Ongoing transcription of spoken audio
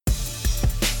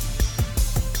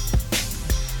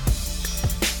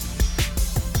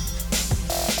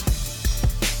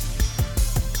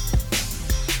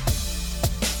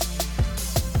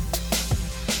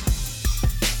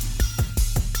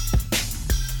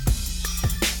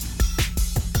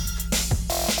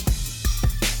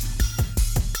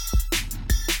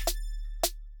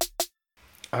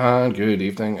And good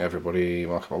evening, everybody.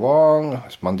 Welcome along.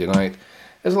 It's Monday night.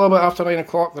 It's a little bit after 9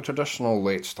 o'clock, the traditional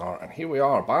late start. And here we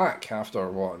are back after,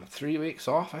 3 weeks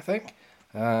off, I think?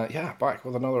 Back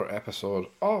with another episode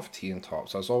of Tea and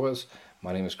Tops. As always,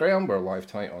 my name is Graham. We're live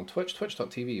tonight on Twitch,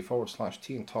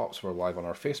 twitch.tv/Tea and Tops. We're live on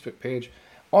our Facebook page,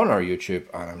 on our YouTube,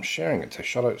 and I'm sharing it to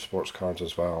Shutout Sports Cards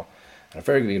as well. And a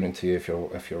very good evening to you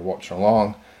if you're watching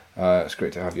along. It's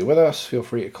great to have you with us. Feel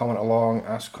free to comment along,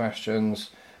 ask questions,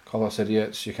 call us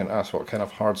idiots. You can ask what kind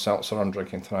of hard seltzer I'm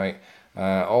drinking tonight.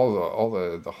 All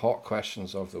the hot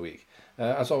questions of the week.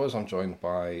 As always, I'm joined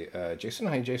by Jason.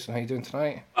 Hi, Jason. How you doing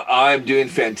tonight? I'm doing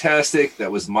fantastic.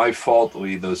 That was my fault.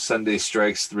 Those Sunday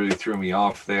strikes threw me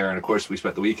off there, and of course, we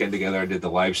spent the weekend together. I did the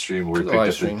live stream.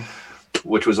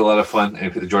 Which was a lot of fun,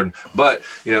 and Jordan. But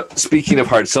speaking of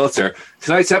hard seltzer,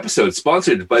 tonight's episode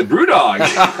sponsored by BrewDog.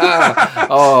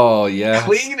 Oh yeah,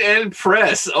 Clean and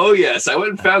press. Oh yes, I went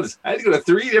and found this. I had to go to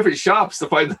 3 different shops to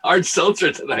find the hard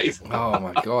seltzer tonight. Oh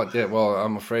my god, yeah. Well,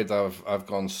 I'm afraid I've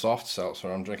gone soft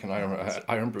seltzer. I'm drinking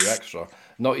Iron Brew Extra.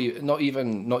 Not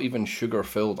even sugar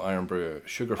filled Iron Brew,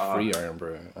 sugar free Iron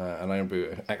Brew, and Iron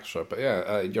Brew Extra. But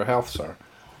yeah, your health, sir.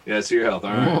 Yeah, so your health.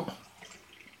 All right.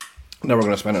 Now we're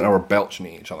going to spend an hour belching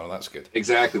at each other. That's good.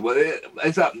 Exactly. Well, I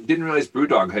didn't realize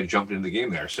BrewDog had jumped into the game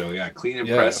there. So yeah, clean and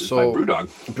press is by BrewDog.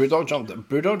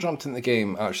 BrewDog jumped in the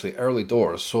game actually early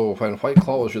doors. So when White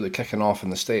Claw was really kicking off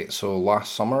in the States, so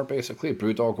last summer basically,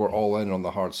 BrewDog were all in on the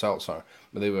hard seltzer,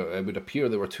 but it would appear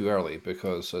they were too early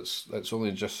because it's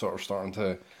only just sort of starting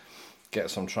to get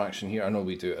some traction here. I know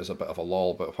we do it as a bit of a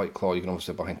lull, but White Claw you can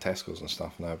obviously behind Tesco's and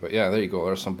stuff now. But yeah, there you go.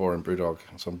 There's some boring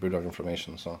some BrewDog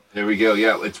information. So there we go.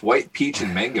 Yeah, it's white peach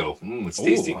and mango. It's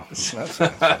tasty. That's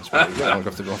pretty good. I'm going to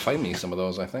have to go find me some of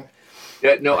those, I think.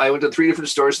 Yeah, no, I went to 3 different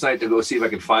stores tonight to go see if I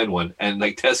could find one, and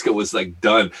Tesco was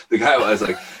done. The guy was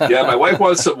like, "Yeah, my wife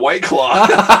wants some White Claw."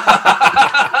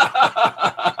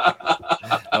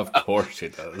 Of course she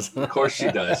does. Of course she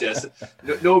does, yes.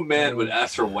 No man would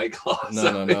ask for White Claw.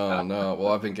 No. Well,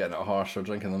 I've been getting it harsh for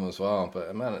drinking them as well.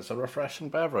 But, man, it's a refreshing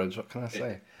beverage. What can I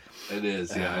say? It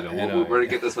is, yeah, I know. We're going to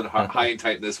get this one high and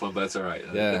tight in this one, but that's all right.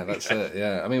 Yeah, that's it,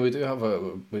 yeah. I mean, we do have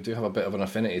a bit of an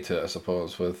affinity to it, I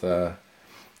suppose, with,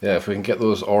 if we can get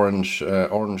those orange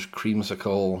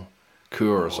creamsicle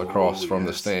Coors across from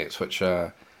the States, which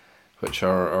our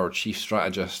chief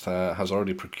strategist has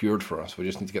already procured for us. We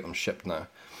just need to get them shipped now.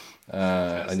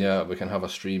 And yeah, we can have a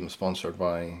stream sponsored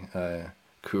by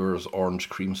Coors Orange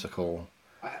Creamsicle.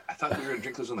 I thought we were going to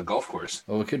drink those on the golf course.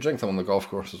 Well, we could drink them on the golf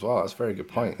course as well. That's a very good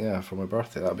point. Yeah, for my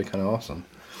birthday, that'd be kind of awesome.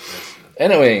 Yes.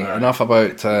 Anyway, right. enough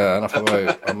about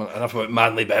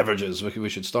manly beverages. We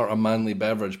should start a manly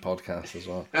beverage podcast as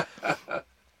well.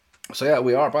 So yeah,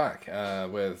 we are back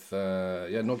with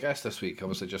no guest this week.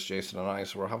 Obviously, just Jason and I.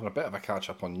 So we're having a bit of a catch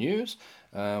up on news.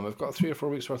 We've got 3 or 4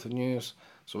 weeks worth of news,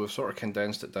 so we've sort of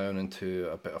condensed it down into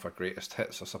a bit of a greatest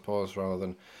hits, I suppose, rather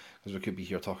than because we could be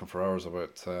here talking for hours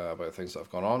about things that have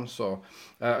gone on. So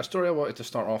a story I wanted to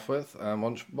start off with,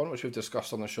 one which we've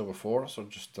discussed on the show before. So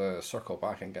just circle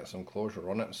back and get some closure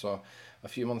on it. So a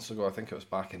few months ago, I think it was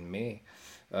back in May.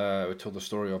 We told the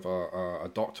story of a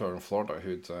doctor in Florida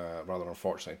who'd rather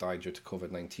unfortunately died due to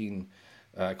COVID-19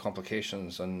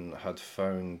 complications and had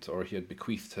found, or he had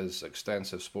bequeathed his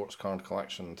extensive sports card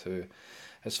collection to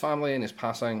his family in his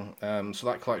passing. So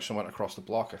that collection went across the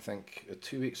block, I think,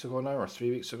 2 weeks ago now, or 3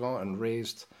 weeks ago, and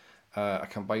raised a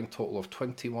combined total of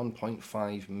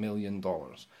 $21.5 million,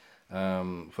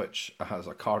 which has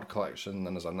a card collection,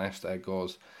 and as a nest egg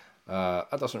goes,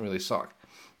 that doesn't really suck.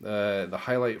 The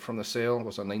highlight from the sale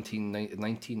was a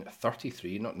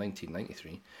 1933, not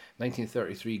 1993,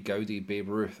 1933 Gaudi Babe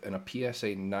Ruth in a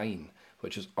PSA 9,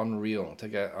 which is unreal to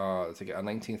get a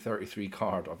 1933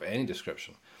 card of any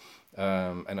description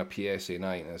in a PSA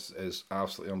 9 is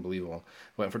absolutely unbelievable.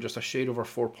 Went for just a shade over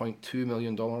 $4.2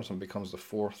 million and becomes the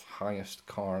 4th highest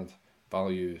card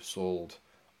value sold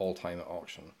all time at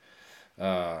auction.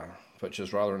 Which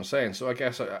is rather insane. So I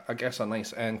guess a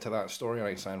nice end to that story, a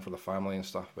nice end for the family and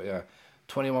stuff. But yeah,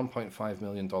 $21.5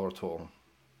 million total.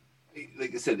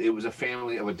 Like I said, it was a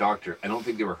family of a doctor. I don't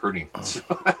think they were hurting.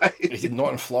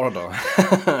 Not in Florida.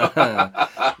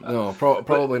 No,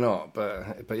 probably not.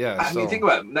 But yeah. I mean, think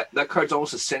about it. That card's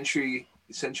almost a century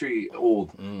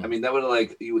old. I mean, that would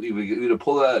have you would have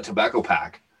pulled a tobacco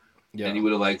pack, and you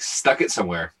would have stuck it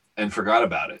somewhere and forgot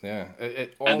about it. Yeah,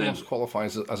 it almost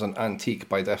qualifies as an antique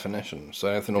by definition. So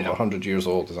anything over 100 years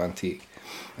old is antique.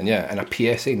 And yeah, and a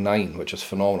PSA 9, which is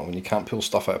phenomenal. When you can't pull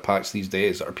stuff out of packs these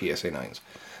days that are PSA 9s.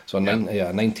 So a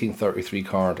 1933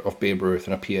 card of Babe Ruth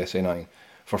and a PSA 9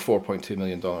 for $4.2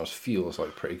 million feels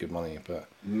like pretty good money. But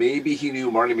maybe he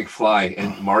knew Marty McFly,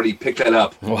 and Marty picked that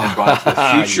up and brought it to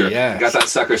the future. Yes. Got that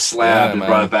sucker slammed and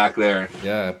brought it back there.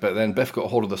 Yeah, but then Biff got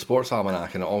hold of the sports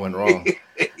almanac and it all went wrong.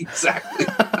 Exactly.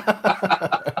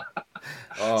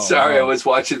 Sorry, I was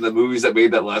watching the movies that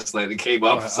made that last night and came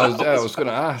up. I was going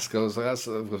to ask. I was like,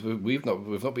 we've not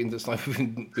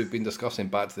been we've been discussing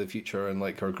Back to the Future in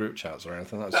like our group chats or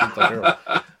anything. That seemed like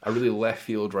a really left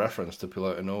field reference to pull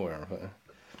out of nowhere. But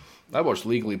I watched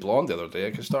Legally Blonde the other day.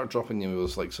 I could start dropping you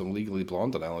with like some Legally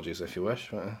Blonde analogies if you wish.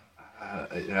 But...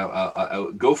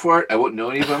 go for it. I won't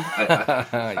know any of them.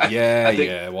 I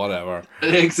think, whatever.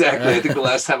 Exactly. I think the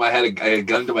last time I had a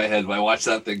gun to my head when I watched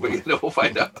that thing, but we'll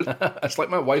find out. It's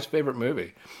like my wife's favorite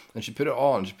movie, and she put it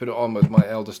on. She put it on with my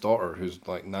eldest daughter, who's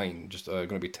like 9, just going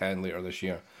to be 10 later this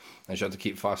year, and she had to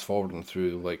keep fast forwarding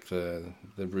through like the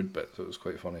rude bit, so it was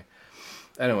quite funny.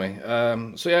 Anyway,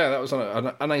 so yeah, that was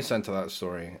a nice end to that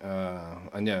story,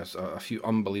 and yes, a few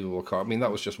unbelievable cards. I mean,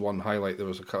 that was just one highlight. There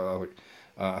was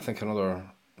I think another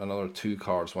 2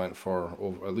 cards went for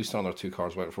over, at least another 2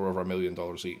 cards went for over $1 million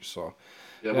each. So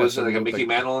yeah, was there like a Mickey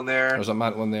Mantle in there? There's a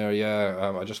Mantle in there,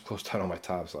 yeah. I just closed down all my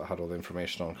tabs that I had all the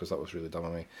information on because that was really dumb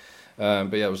of me.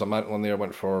 But yeah, it was a Mantle in there.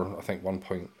 Went for I think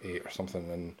 1.8 or something,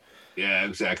 and yeah,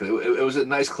 exactly. It was a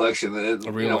nice collection. A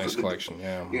real nice collection,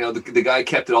 yeah. The guy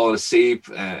kept it all in a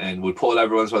safe and would pull it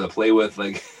every once in a while to play with.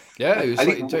 Like, yeah, it was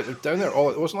down there.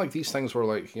 It wasn't like these things were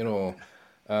like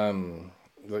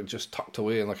like just tucked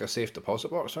away in like a safe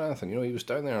deposit box or anything. He was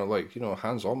down there like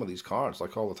hands on with these cards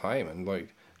like all the time, and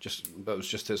like that was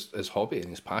just his hobby and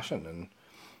his passion. And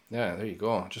yeah, there you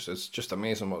go. It's just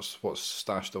amazing what's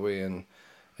stashed away in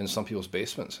some people's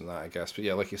basements and that, I guess. But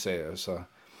yeah, like you say, it's a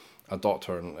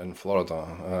doctor in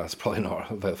Florida. It's probably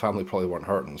not, the family probably weren't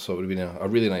hurting, so it would have been a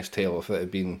really nice tale if it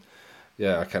had been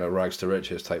a kind of rags to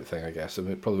riches type thing, I guess.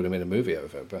 It probably would have made a movie out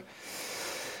of it, but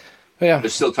yeah,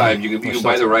 there's still time. You can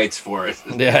buy the rights for it.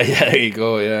 Yeah, there you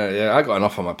go. Yeah. I got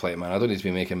enough on my plate, man. I don't need to be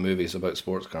making movies about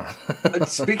sports cars.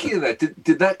 Speaking of that,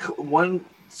 did that one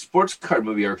sports car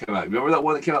movie ever come out? Remember that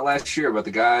one that came out last year about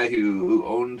the guy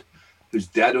whose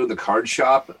dad owned the card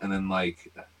shop, and then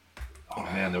like, oh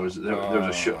man, there was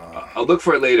a show. I'll look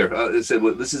for it later. It said,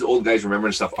 well, "This is old guys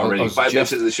remembering stuff already." 5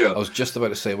 minutes into the show. I was just about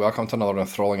to say, welcome to another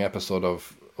enthralling episode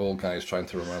of old guys trying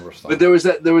to remember stuff. But there was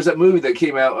that movie that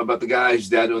came out about the guy whose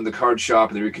dad owned the card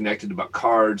shop, and they reconnected about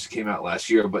cards. Came out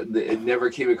last year, but it never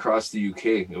came across the UK.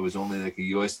 It was only like a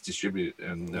US distributed,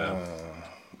 and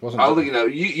I'll look it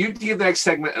up. You give the next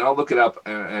segment, and I'll look it up,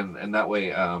 and that way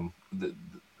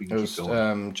we can keep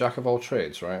going. Jack of all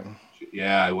trades, right?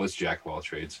 Yeah, it was Jack of all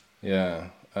trades. Yeah.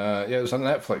 It was a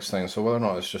Netflix thing, so whether or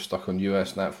not it's just stuck on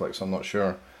US Netflix, I'm not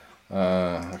sure.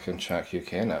 I can check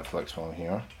UK Netflix while I'm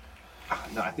here.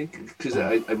 No, I think because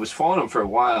I was following them for a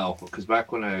while, because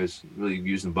back when I was really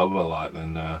using Bubba a lot,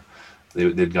 and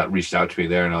they got reached out to me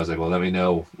there, and I was like, well, let me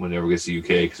know whenever it gets to UK,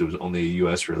 because it was only a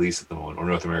US release at the moment, or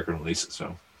North American release,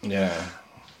 so. Yeah.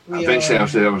 Eventually, I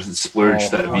was splurge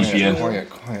that VPN.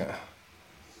 Quiet.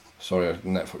 Sorry,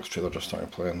 Netflix trailer just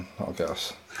started playing. I'll get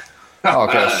us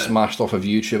smashed off of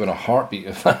YouTube in a heartbeat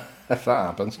if that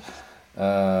happens.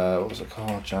 What was it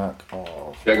called? Jack of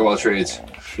all trades.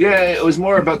 Yeah, it was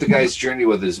more about the guy's journey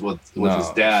with his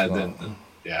dad than.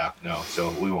 Yeah, no.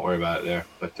 So we won't worry about it there.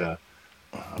 But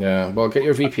yeah, well, get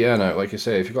your VPN out. Like you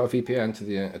say, if you've got a VPN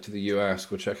to the US,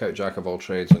 go check out Jack of all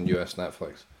trades on US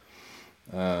Netflix.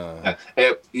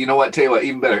 You know what? Tell you what,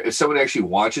 even better. If someone actually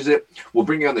watches it, we'll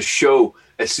bring you on the show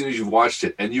as soon as you've watched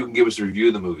it, and you can give us a review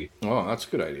of the movie. Oh, that's a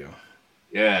good idea.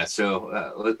 Yeah, so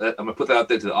I'm going to put that out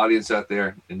there to the audience out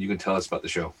there, and you can tell us about the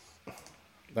show.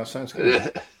 That sounds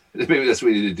good. Maybe that's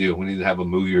what we need to do. We need to have a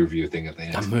movie review thing at the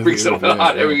end. Bring someone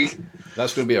on every week.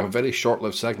 That's going to be a very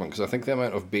short-lived segment, because I think the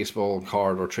amount of baseball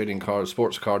card or trading card,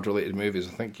 sports card-related movies,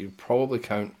 I think you probably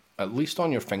count at least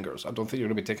on your fingers. I don't think you're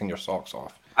going to be taking your socks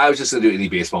off. I was just going to do any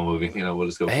baseball movie. We'll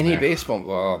just go from any baseball.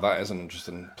 Well, that is an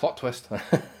interesting plot twist.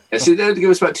 Yeah, so they had to give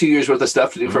us about 2 years worth of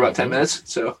stuff to do for about 10 minutes,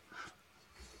 so...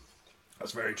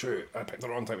 That's very true. I picked the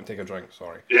wrong time to take a drink.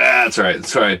 Sorry. Yeah, that's right.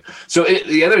 That's right. So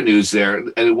the other news there,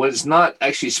 and it was not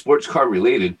actually sports car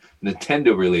related,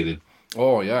 Nintendo related.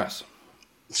 Oh, yes.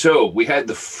 So we had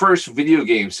the first video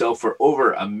game sell for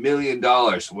over $1 million.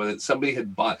 When somebody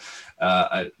had bought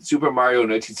a Super Mario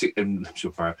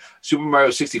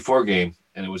 64 game,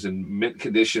 and it was in mint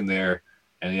condition there.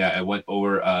 And yeah, it went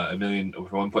over $1 million,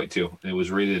 over 1.2. And it was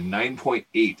rated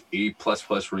 9.8, A++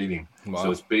 rating. Wow.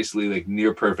 So it's basically like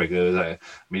near perfect. It was,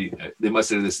 they must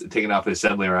have just taken off the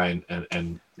assembly line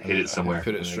and hit it somewhere.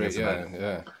 Put it straight,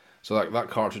 yeah. So that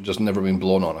cartridge has never been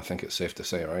blown on, I think it's safe to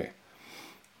say, right?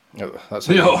 That's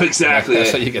exactly.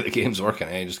 That's how you get the games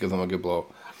working. You just give them a good blow.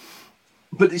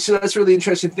 But so that's a really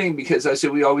interesting thing, because I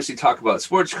said we obviously talk about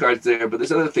sports cards there, but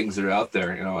there's other things that are out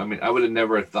there. I mean, I would have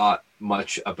never thought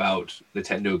much about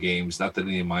Nintendo games. Not that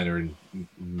any of mine are in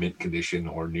mint condition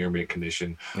or near mint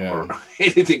condition or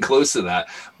anything close to that.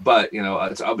 But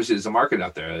it's obviously there's a market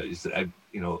out there.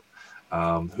 Who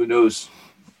knows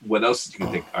what else you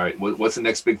can think? All right, what's the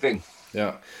next big thing?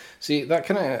 Yeah, see that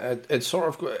kind of it's sort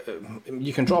of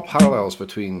you can draw parallels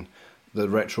between the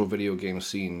retro video game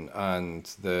scene and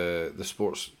the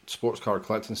sports card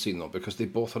collecting scene, though, because they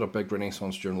both had a big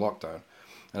renaissance during lockdown.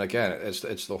 And again,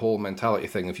 it's the whole mentality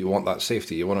thing. If you want that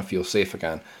safety, you want to feel safe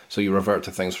again, so you revert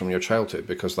to things from your childhood,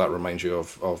 because that reminds you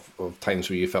of times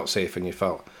where you felt safe and you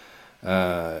felt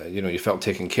you felt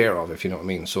taken care of, if you know what I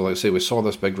mean. So let's say we saw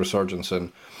this big resurgence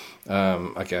in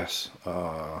I guess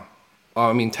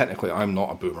I mean, technically I'm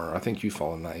not a boomer. I think you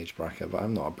fall in that age bracket, but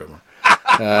I'm not a boomer.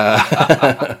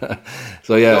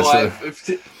 So yeah,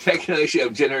 technically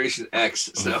I'm Generation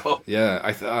X. So yeah,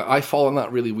 I fall in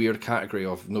that really weird category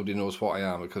of nobody knows what I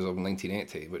am because of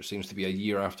 1980, which seems to be a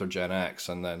year after Gen X,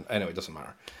 and then anyway, it doesn't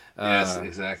matter. Yes,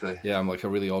 exactly. Yeah, I'm like a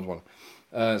really odd one.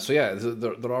 So yeah,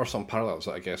 there are some parallels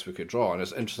that I guess we could draw, and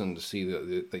it's interesting to see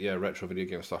that retro video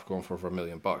game stuff going for over $1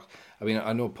 million. I mean,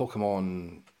 I know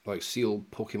Pokemon, like sealed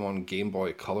Pokemon Game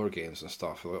Boy Color games and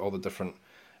stuff, like all the different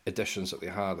editions that they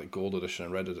had, like Gold Edition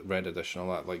and Red Edition,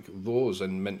 all that, like those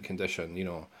in mint condition,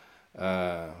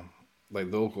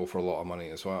 like they'll go for a lot of money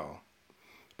as well.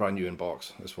 Brand new in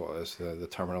box is what is the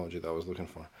terminology that I was looking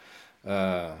for.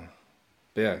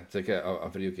 But yeah, to get a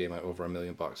video game out over $1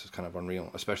 million is kind of unreal,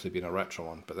 especially being a retro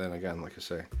one. But then again, like I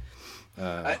say,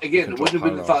 it wouldn't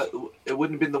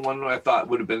have been the one I thought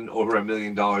would have been over $1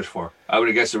 million for. I would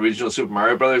have guessed original Super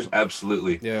Mario Brothers,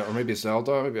 absolutely. Yeah, or maybe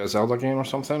Zelda, maybe a Zelda game or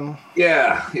something.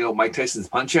 Yeah, Mike Tyson's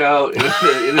Punch Out.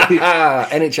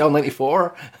 NHL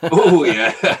 '94. Oh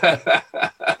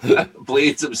yeah,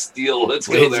 Blades of Steel. Let's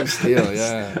go there. Blades of Steel.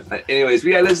 Yeah. Anyways,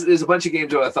 yeah, there's a bunch of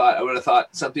games where I would have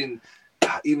thought something.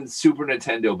 Even Super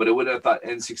Nintendo, but I would have thought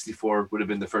N64 would have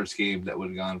been the first game that would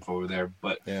have gone for over there.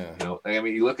 But I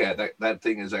mean, you look at that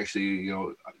thing is actually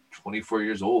 24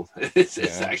 years old. It's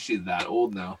actually that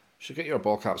old now. Should get your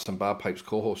Ball Caps and Bagpipes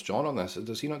co-host John on this.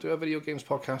 Does he not do a video games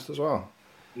podcast as well?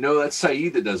 No, that's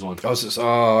Saeed that does one.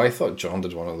 I thought John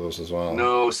did one of those as well.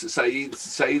 No,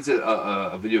 Saeed's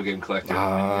a video game collector.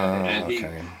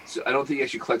 Okay. So I don't think he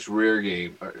actually collects rare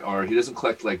game, or he doesn't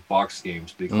collect like box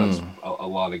games, but he collects a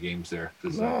lot of games there.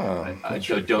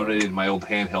 I donated my old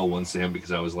handheld ones to him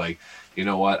because I was like, you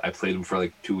know what? I played them for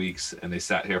like 2 weeks, and they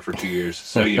sat here for 2 years.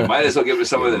 So you might as well give it to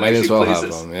someone that actually plays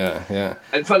this. Yeah.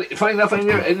 And funny enough, I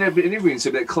ended up interviewing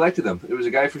somebody that collected them. It was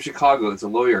a guy from Chicago that's a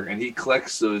lawyer, and he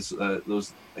collects those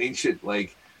ancient,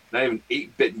 like, not even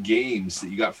 8-bit games that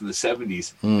you got from the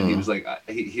 70s. And he was like,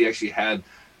 he actually had,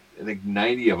 I think,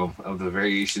 90 of them, of the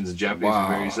variations in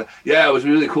Japanese. Wow. Yeah, it was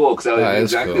really cool because I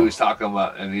was exactly what he was talking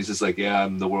about. And he's just like, yeah,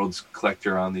 I'm the world's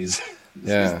collector on these.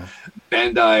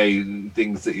 Bandai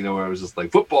things that where it was just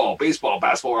like football, baseball,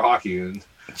 basketball, or hockey. And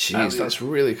jeez, that's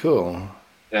really cool.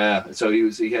 Yeah, so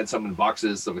he had some in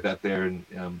boxes, stuff like that there, and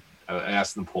I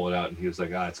asked him to pull it out, and he was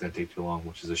like, it's going to take too long,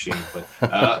 which is a shame. But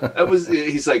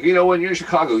he's like, when you're in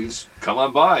Chicago, you just come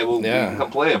on by. We can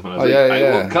come play him. And I was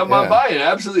I will come on by and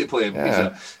absolutely play him.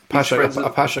 Yeah. I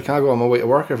pass Chicago on my way to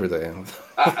work every day.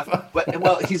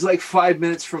 But he's like 5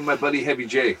 minutes from my buddy Heavy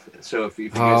J. So if you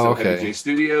guys know Heavy J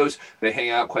Studios, they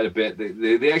hang out quite a bit.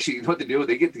 They actually, what they do,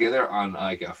 they get together on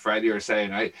like a Friday or a Saturday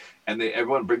night, and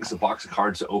everyone brings a box of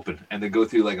cards to open, and they go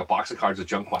through like a box of cards of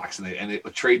junk wax, and they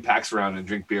trade packs around and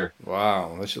drink beer.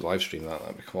 Wow, they should live stream that.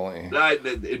 That'd be quality.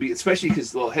 It'd be, especially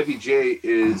because Heavy J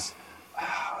is.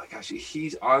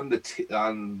 He's on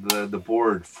the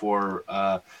board for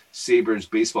Sabres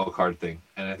baseball card thing,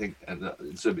 and I think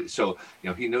so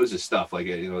he knows his stuff. Like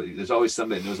there's always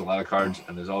somebody that knows a lot of cards,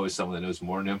 and there's always someone that knows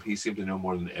more than him. He seems to know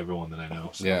more than everyone that I know.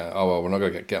 So. Yeah. Oh well, we're not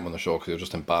gonna get him on the show because he'll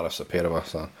just embarrass the pair of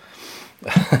us. So.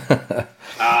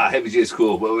 Heavy J is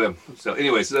cool. Well, so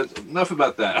anyway, so that's enough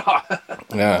about that.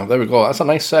 Yeah, there we go. That's a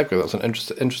nice segue. That's an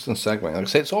interesting segue. Like I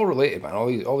say, it's all related, man.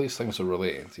 All these things are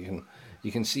related.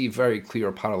 You can see very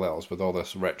clear parallels with all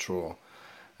this retro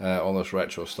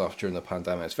stuff during the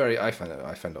pandemic. It's I find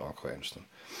it all quite interesting.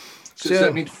 So does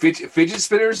that mean fidget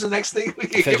spinners the next thing?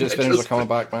 Fidget spinners are coming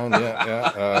back, man.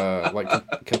 Yeah. Like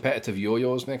competitive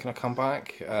yo-yos making a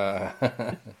comeback.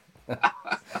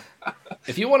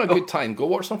 If you want a good time, go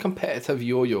watch some competitive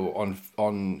yo-yo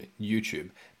on YouTube.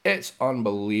 It's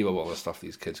unbelievable the stuff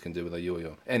these kids can do with a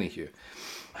yo-yo. Anywho.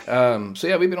 So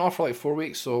yeah, we've been off for like 4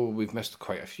 weeks, so we've missed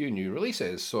quite a few new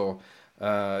releases. So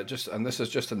And this is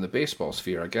just in the baseball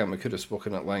sphere. Again, we could have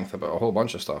spoken at length about a whole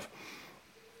bunch of stuff.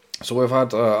 So we've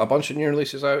had a bunch of new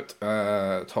releases out.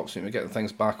 Topps seem to be getting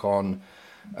things back on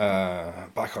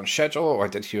schedule. I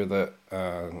did hear that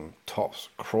Topps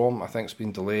Chrome, I think, has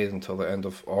been delayed until the end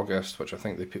of August, which I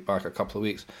think they put back a couple of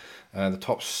weeks. The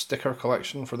Topps sticker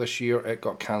collection for this year, it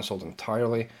got cancelled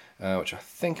entirely, which I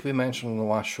think we mentioned in the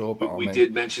last show. But we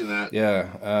did mention that. Yeah,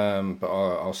 but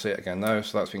I'll say it again now.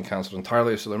 So that's been cancelled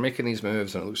entirely. So they're making these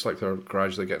moves, and it looks like they're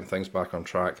gradually getting things back on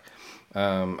track.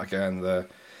 Again, the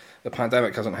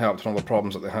pandemic hasn't helped, and all the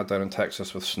problems that they had down in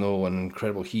Texas with snow and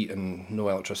incredible heat and no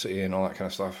electricity and all that kind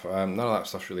of stuff. None of that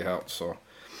stuff's really helped. So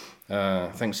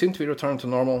things seem to be returned to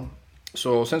normal.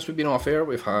 So since we've been off air,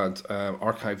 we've had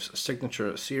Archives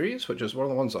Signature Series, which is one of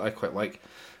the ones that I quite like.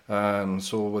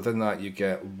 So within that, you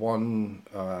get one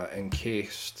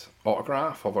encased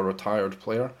autograph of a retired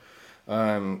player.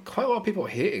 Quite a lot of people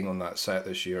hating on that set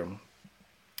this year.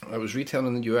 It was retailing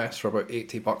in the US for about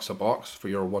 $80 a box for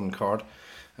your one card.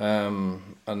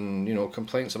 And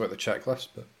complaints about the checklist,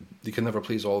 but you can never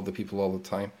please all of the people all the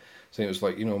time. So it was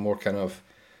like, more kind of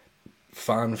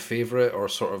fan favorite or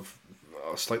sort of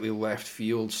slightly left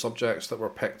field subjects that were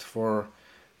picked for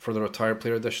the retired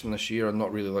player edition this year, and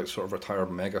not really like sort of retired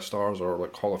mega stars or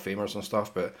like Hall of Famers and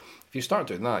stuff. But if you start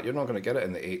doing that, you're not going to get it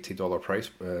in the $80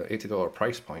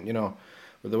 price point.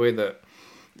 With the way that.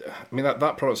 I mean,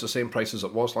 that product's the same price as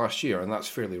it was last year, and that's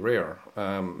fairly rare.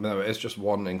 Now, it is just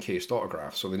one encased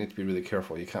autograph, so they need to be really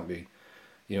careful. You can't be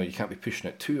pushing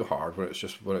it too hard when it's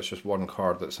just one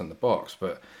card that's in the box.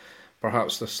 But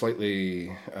perhaps the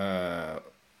slightly,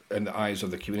 in the eyes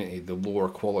of the community, the lower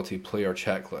quality player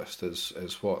checklist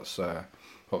is what's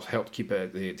helped keep it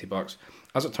at the $80.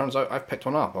 As it turns out, I've picked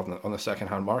one up on the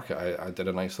second-hand market. I did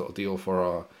a nice little deal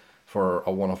for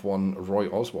a one-of-one Roy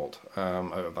Oswalt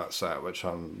out of that set, which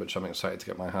I'm excited to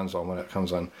get my hands on when it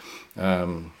comes in. I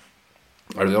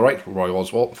really like Roy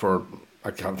Oswalt for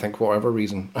I can't think whatever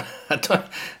reason.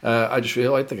 I just really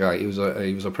liked the guy. He was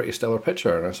a pretty stellar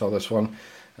pitcher, and I saw this one.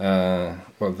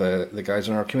 The guys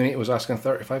in our community was asking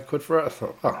 £35 for it. I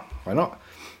thought, oh, why not?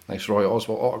 Nice Roy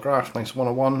Oswalt autograph, nice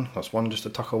one-on-one. That's one just to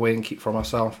tuck away and keep for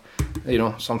myself.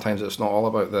 Sometimes it's not all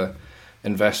about the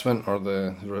investment or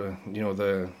the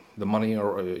money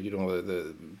or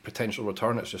the potential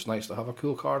return. It's just nice to have a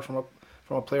cool card from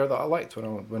a player that I liked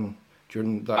when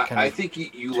during that kind of. I think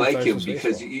you like him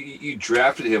because you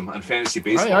drafted him on fantasy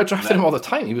baseball. I drafted him all the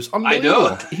time. He was unbelievable. I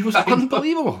know. He was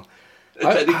unbelievable.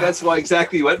 I think that's why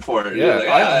exactly you went for it.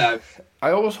 Yeah, I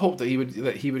always hoped that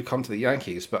he would come to the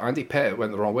Yankees, but Andy Pettitte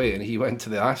went the wrong way and he went to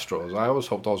the Astros. I always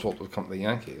hoped Oswalt would come to the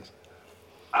Yankees.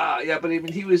 Yeah, but I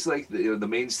mean, he was like the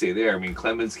mainstay there. I mean,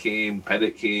 Clemens came,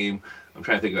 Pettitte came. I'm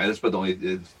trying to think of that's about the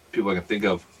only people I can think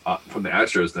of from the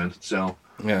Astros then. So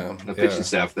the pitching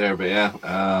staff there, but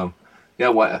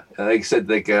what like I said,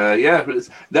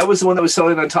 that was the one that was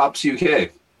selling on Topps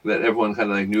UK that everyone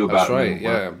kind of knew about. That's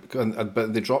right,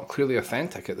 but they dropped Clearly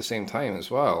Authentic at the same time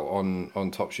as well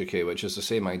on Topps UK, which is the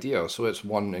same idea. So it's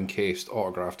one encased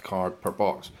autographed card per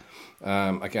box.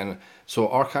 Again, so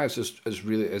Archives is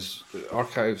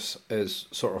Archives is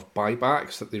sort of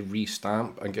buybacks that they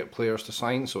restamp and get players to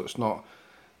sign. So it's not.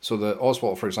 So the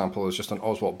Oswalt, for example, is just an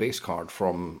Oswalt base card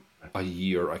from a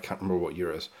year. I can't remember what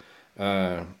year it is.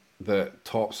 That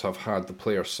Topps have had the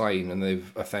player sign, and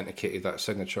they've authenticated that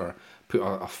signature, put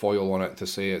a foil on it to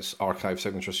say it's Archive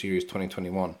Signature Series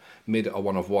 2021, made it a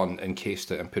one-of-one,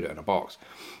 encased it, and put it in a box.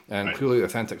 And Clearly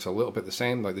Authentic's a little bit the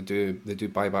same. Like they do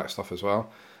buyback stuff as well.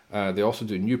 They also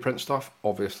do new print stuff,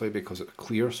 obviously, because it's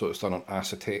clear, so it's done on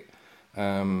acetate.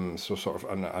 So sort of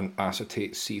an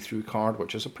acetate see-through card,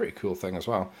 which is a pretty cool thing as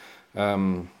well.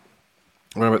 Around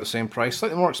about the same price,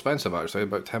 slightly more expensive actually,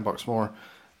 about $10 more.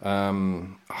 I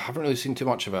haven't really seen too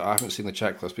much of it. I haven't seen the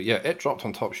checklist, but yeah, it dropped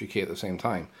on Topps UK at the same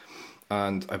time.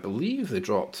 And I believe they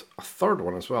dropped a third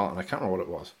one as well, and I can't remember what it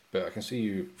was, but I can see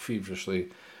you feverishly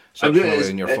searching away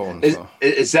in your phone.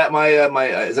 Is that my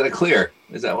is that a clear?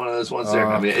 Is that one of those ones there?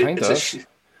 I mean, it's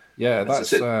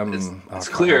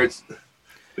clear.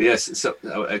 But yes, so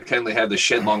I kindly have the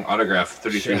Shed-Long autograph,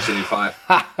 33.75.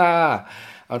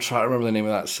 I'm trying to remember the name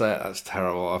of that set. That's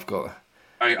terrible. I've got.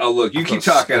 All right, look. You keep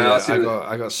talking.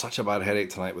 I got such a bad headache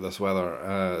tonight with this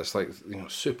weather. It's like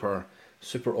super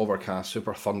overcast,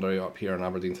 super thundery up here in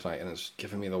Aberdeen tonight, and it's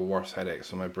giving me the worst headache.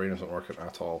 So my brain isn't working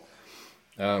at all.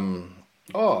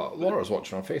 Laura's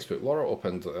watching on Facebook. Laura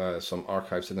opened some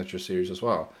Archive Signature Series as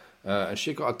well, and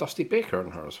she got a Dusty Baker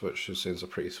in hers, which she says is a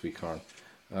pretty sweet card.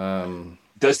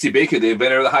 Dusty Baker, the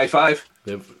inventor of the high five.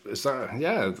 Is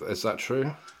that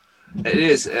true? It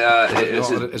is.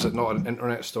 Is it not an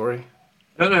internet story?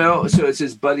 No. So it's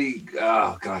his buddy.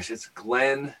 Oh gosh, it's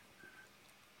Glenn.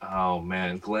 Oh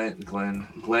man, Glenn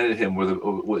and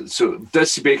him so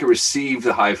Dusty Baker received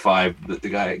the high five. The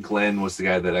guy Glenn was the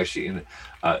guy that actually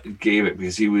gave it,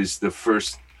 because he was the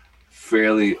first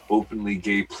fairly openly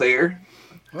gay player.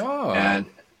 Oh.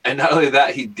 And not only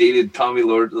that, he dated Tommy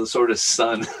Lasorda's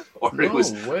son, or it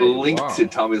was linked to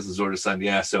Tommy Lasorda's son.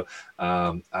 Yeah, so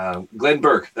Glenn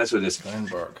Burke, that's what it is. Glenn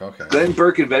Burke, okay. Glenn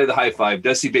Burke invented the high five.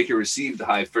 Dusty Baker received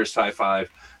the first high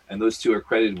five, and those two are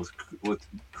credited with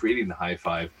creating the high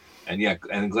five.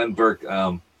 And Glenn Burke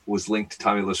was linked to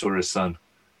Tommy Lasorda's son,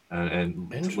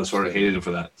 and Lasorda hated him for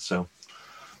that. So.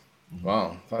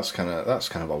 Wow, that's kind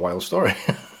of a wild story.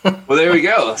 Well, there we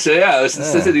go. So it's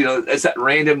that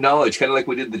random knowledge, kind of like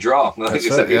we did the draw. Like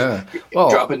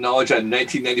dropping knowledge on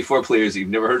 1994 players that you've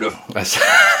never heard of.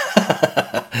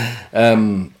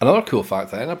 Another cool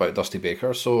fact then about Dusty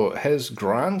Baker. So his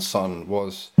grandson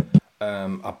was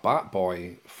a bat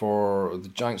boy for the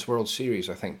Giants World Series,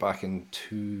 I think, back in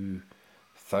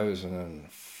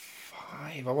 2005.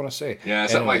 I want to say. Yeah,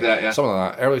 something like that, yeah. Something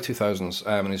like that, early 2000s.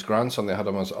 And his grandson, they had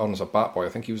him on as a bat boy. I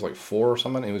think he was like 4 or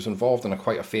something. He was involved in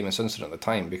quite a famous incident at the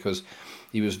time, because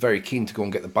he was very keen to go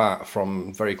and get the bat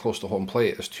from very close to home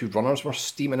plate as 2 runners were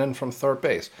steaming in from third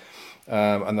base.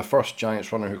 And the first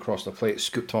Giants runner who crossed the plate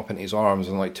scooped him up into his arms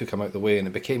and took him out the way, and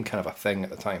it became kind of a thing at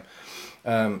the time.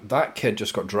 That kid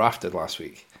just got drafted last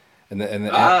week in the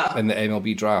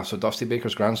MLB draft. So Dusty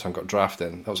Baker's grandson got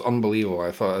drafted. That was unbelievable.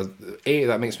 I thought,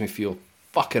 that makes me feel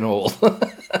fucking old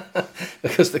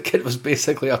because the kid was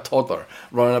basically a toddler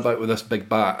running about with this big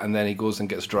bat, and then he goes and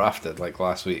gets drafted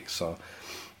last week. So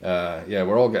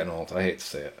we're all getting old. I hate to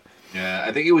say it. Yeah,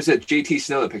 I think it was JT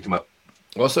Snow that picked him up.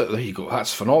 Was it? There you go.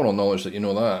 That's phenomenal knowledge that you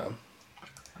know that.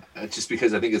 Just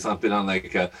because I think it's not been on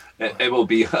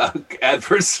MLB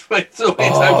adverts. So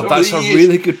that's a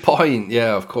really good point.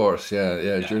 Yeah, of course.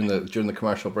 Yeah. During the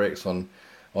commercial breaks on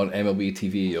MLB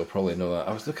TV, you'll probably know that.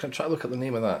 I was trying to look at the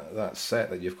name of that set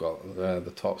that you've got,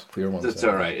 the top clear ones. That's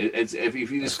all right. It's if you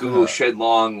just Google Shed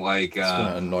Long,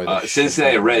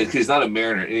 Cincinnati Reds, because he's not a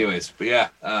Mariner, anyways. But yeah,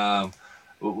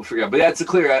 we'll figure out. But that's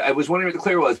clear. I was wondering what the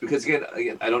clear was, because again,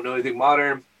 I don't know anything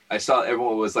modern. I saw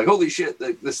everyone was like, "Holy shit!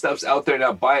 This stuff's out there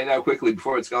now. Buy it now quickly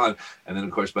before it's gone." And then,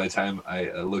 of course, by the time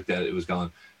I looked at it, it was gone.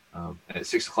 At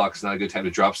 6 o'clock is not a good time to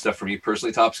drop stuff for me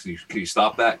personally. Tops, can you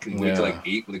stop that? Can you wait till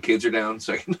 8 when the kids are down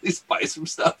so I can at least buy some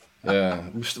stuff? Yeah,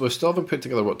 we still haven't put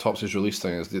together what Tops' release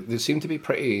thing is. They seem to be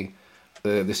pretty.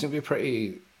 They seem to be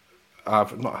pretty.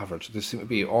 Not average. They seem to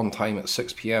be on time at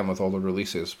 6 p.m. with all the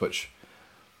releases, which,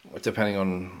 depending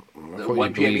on what you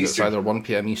believe, it's either 1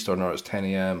 p.m. Eastern or it's 10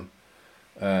 a.m.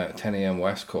 10 a.m.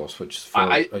 West Coast, which for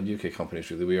a UK company is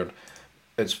really weird.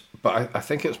 But I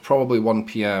think it's probably 1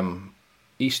 p.m.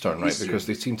 Eastern, right? Because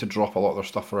they seem to drop a lot of their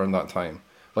stuff around that time.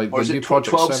 Or is it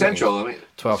 12 Central?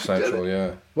 12 Central,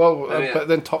 yeah. Well, but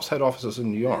then Topps head office is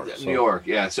in New York. New York,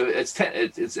 yeah. So it's 10.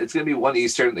 It's going to be 1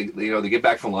 Eastern. They get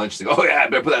back from lunch. They go, "Oh yeah, I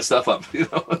better put that stuff up." Yeah,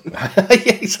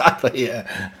 exactly. Yeah,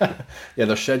 yeah.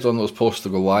 They're scheduling those posts to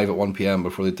go live at 1 p.m.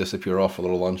 before they disappear off for a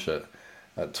little lunch at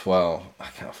 12. I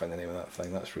can't find the name of that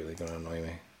thing. That's really going to annoy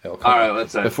me. It'll come all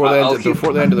right, before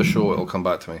the end of the show, it'll come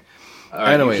back to me. All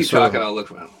right, anyway, keep talking. I'll look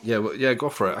for it. Yeah, go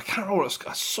for it. I can't remember.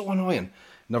 It's so annoying.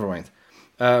 Never mind.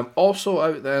 Also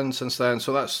out then since then,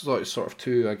 so that's sort of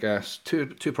two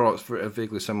products for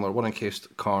vaguely similar. One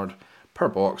encased card per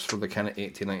box for the kind of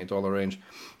 $80-$90 range.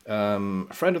 A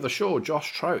friend of the show,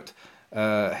 Josh Trout,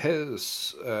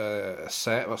 his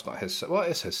set. Well, it's not his set. Well,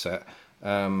 it is his set.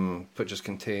 Which is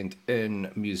contained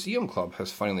in Museum Club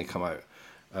has finally come out.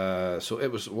 So it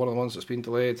was one of the ones that's been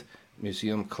delayed.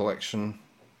 Museum Collection,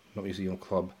 not Museum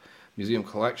Club. Museum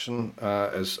Collection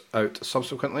is out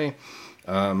subsequently.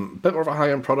 Bit more of a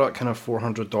high-end product, kind of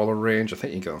 $400 range. I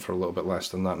think you can get them for a little bit less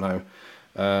than that now.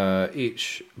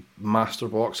 Each master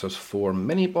box has 4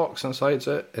 mini box inside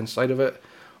of it.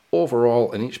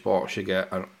 Overall, in each box, you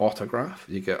get an autograph,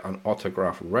 you get an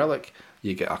autograph relic,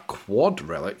 you get a quad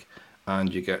relic,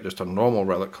 and you get just a normal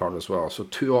relic card as well. So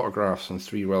 2 autographs and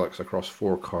 3 relics across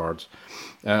 4 cards,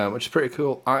 which is pretty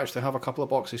cool. I actually have a couple of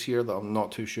boxes here that I'm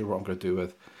not too sure what I'm going to do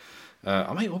with.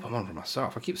 I might open one for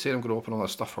myself. I keep saying I'm going to open all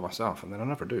this stuff for myself, and then I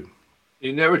never do.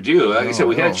 You never do. Like I said,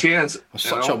 we had a chance. I'm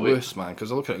such a wuss, man,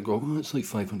 because I look at it and go, "Oh, it's like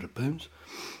 £500,"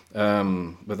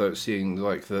 without seeing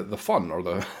like the fun or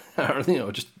the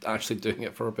or just actually doing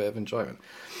it for a bit of enjoyment.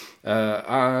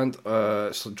 And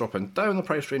so dropping down the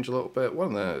price range a little bit.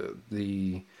 One of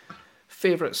the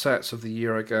favourite sets of the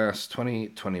year, I guess,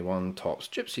 2021 Topps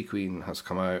Gypsy Queen has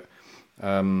come out.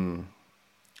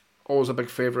 Always a big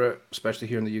favourite, especially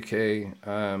here in the UK.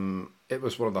 it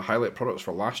was one of the highlight products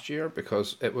for last year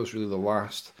because it was really the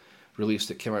last release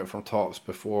that came out from Topps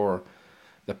before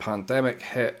the pandemic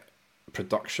hit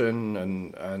production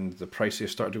and the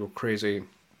prices started to go crazy.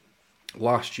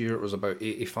 Last year it was about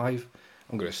 85.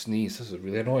 I'm going to sneeze. This is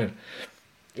really annoying.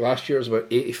 Last year it was about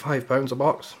 £85 a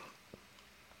box.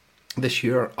 This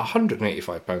year,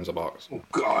 £185 a box. Oh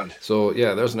God! So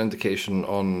yeah, there's an indication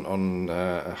on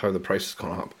how the price has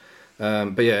gone up.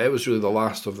 But yeah, it was really the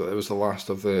last of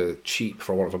the cheap,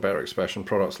 for want of a better expression,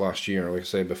 products last year. Like I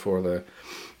say, before the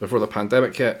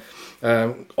pandemic hit.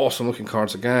 Awesome looking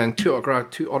cards again. Two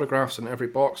autographs in every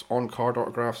box, on card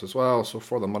autographs as well. So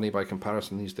for the money by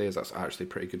comparison these days, that's actually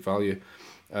pretty good value.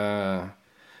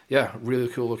 Yeah, really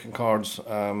cool looking cards.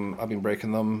 I've been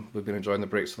breaking them. We've been enjoying the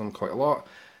breaks of them quite a lot.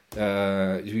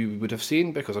 You would have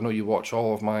seen, because I know you watch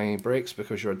all of my breaks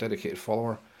because you're a dedicated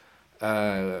follower.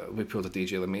 We pulled a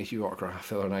DJ LeMahieu autograph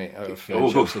the other night out of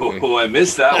I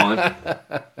missed that one.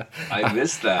 I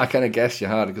missed that. I kind of guessed you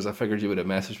had because I figured you would have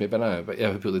messaged me by now. But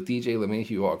yeah, we pulled a DJ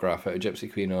LeMahieu autograph out of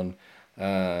Gypsy Queen on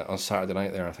Saturday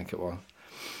night there, I think it was.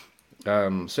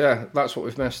 So yeah, that's what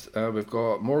we've missed. We've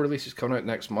got more releases coming out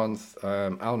next month.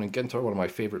 Allen and Ginter, one of my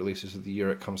favourite releases of the year.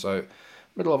 It comes out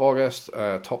middle of August.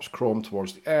 Topps Chrome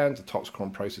towards the end. The Topps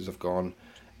Chrome prices have gone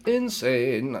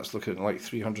insane. That's looking like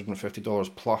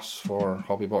 $350 plus for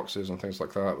hobby boxes and things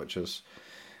like that, which is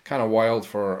kind of wild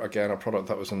for, again, a product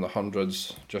that was in the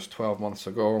hundreds just 12 months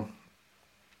ago.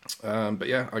 But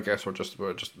yeah, I guess we're just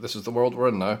this is the world we're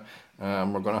in now.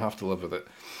 We're going to have to live with it.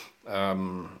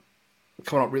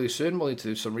 Coming up really soon, we'll need to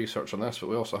do some research on this, but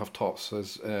we also have Topps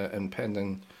as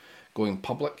impending going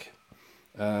public.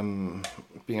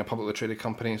 Being a publicly traded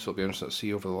company, so it'll be interesting to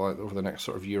see over the next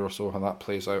sort of year or so how that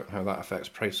plays out and how that affects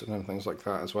pricing and things like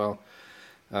that as well.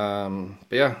 But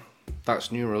yeah,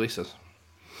 that's new releases.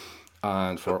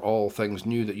 And for all things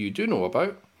new that you do know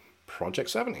about,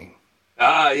 Project 70.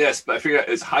 Ah, yes, but I figured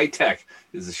it's high tech.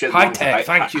 Is the shit high tech?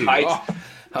 Thank you. I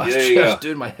was just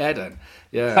doing my head in.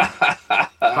 Yeah,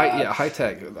 high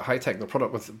tech. High tech. The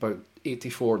product with about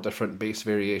 84 different base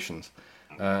variations.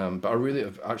 But a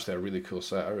really cool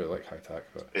set. I really like high tech.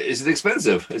 But is it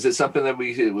expensive? Is it something that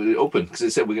we open? Because they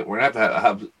said we're gonna have to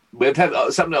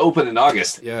have something to open in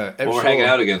August. Yeah, when we're hanging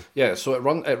out again. Yeah, so it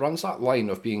runs that line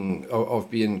of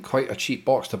being quite a cheap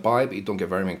box to buy, but you don't get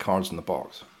very many cards in the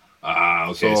box. Ah,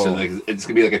 okay. So it's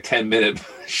gonna be like a 10-minute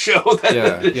show.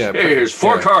 Yeah. Here's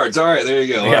 4 cards. All right, there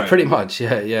you go. Yeah, pretty much.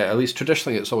 Yeah. At least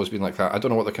traditionally, it's always been like that. I don't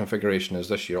know what the configuration is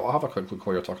this year. I'll have a quick look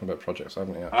while you're talking about Project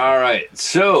 70. All right.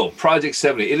 So Project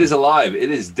 70, it is alive. It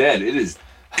is dead. It is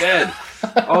dead.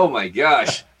 Oh my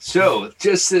gosh. So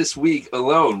just this week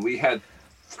alone, we had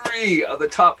 3 of the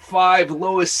top 5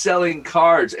 lowest selling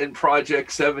cards in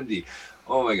Project 70.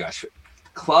 Oh my gosh.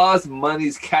 Claus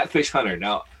Money's Catfish Hunter.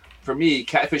 Now, for me,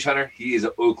 Catfish Hunter, he is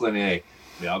an Oakland A.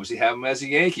 They obviously have him as a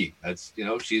Yankee. That's,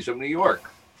 she's from New York.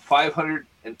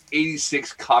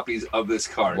 586 copies of this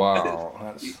card.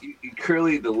 Wow.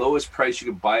 Currently, the lowest price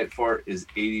you can buy it for is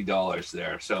 $80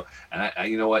 there. So, and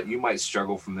you know what? You might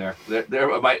struggle from there.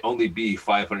 There might only be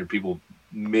 500 people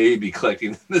maybe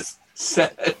collecting this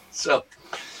set. So,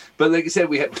 but like I said,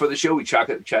 for the show, we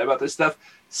chat about this stuff.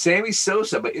 Sammy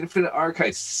Sosa by Infinite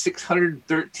Archives,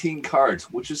 613 cards,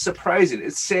 which is surprising.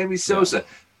 It's Sammy Sosa. Yeah.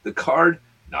 The card,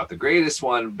 not the greatest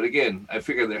one, but again, I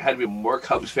figured there had to be more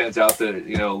Cubs fans out there,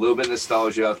 a little bit of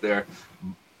nostalgia out there.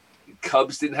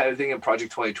 Cubs didn't have anything in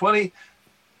Project 2020.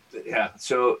 Yeah,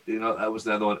 so, that was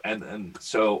another one. And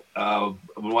so,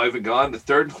 when I've been gone, the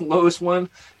third lowest one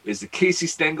is the Casey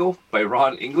Stengel by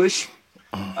Ron English.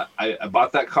 I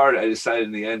bought that card. I decided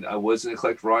in the end I was going to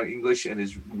collect Ron English and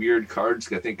his weird cards.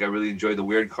 I think I really enjoy the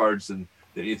weird cards than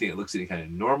anything that looks at any kind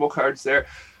of normal cards there.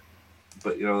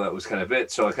 But, that was kind of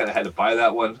it. So I kind of had to buy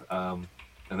that one. And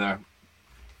there.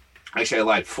 Actually, I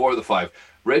lied. 4 of the 5.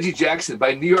 Reggie Jackson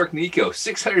by New York Nico,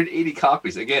 680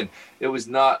 copies. Again, it was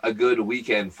not a good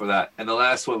weekend for that. And the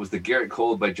last one was the Garrett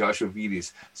Cole by Joshua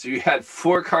Vides. So you had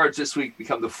 4 cards this week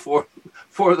become the 4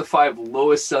 of the 5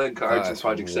 lowest selling cards in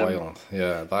Project 7.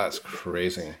 Yeah, that's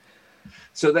crazy.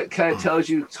 So that kind of tells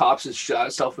you Topps has shot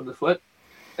itself in the foot.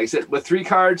 Like I said, with 3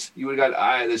 cards, you would have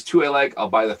got, there's 2 I like, I'll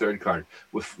buy the 3rd card.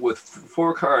 With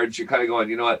 4 cards, you're kind of going,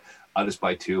 you know what? I'll just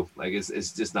buy 2. Like it's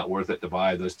just not worth it to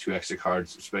buy those 2 extra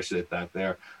cards, especially at that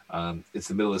there. It's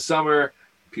the middle of summer.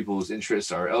 People's interests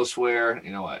are elsewhere.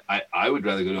 I would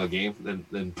rather go to a game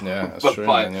than buy.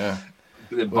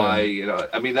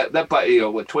 I mean that buy.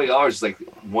 What $20 is like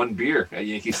 1 beer at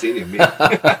Yankee Stadium. Yeah,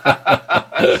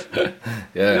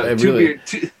 it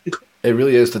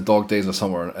really is the dog days of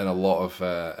summer in a lot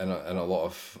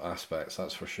of aspects.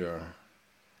 That's for sure.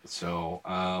 So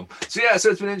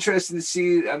it's been interesting to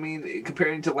see. I mean,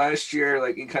 comparing to last year,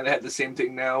 like you kind of had the same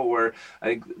thing now, where I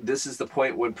think this is the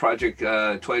point when Project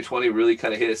 2020 really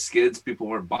kind of hit its skids. People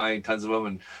weren't buying tons of them,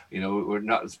 and we're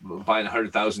not buying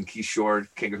 100,000 Keyshore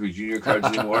Kangaroo Junior cards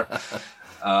anymore.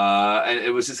 And it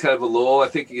was just kind of a lull. I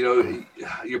think you're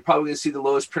probably going to see the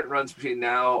lowest print runs between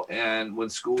now and when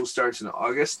school starts in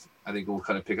August. I think we'll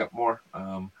kind of pick up more,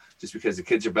 just because the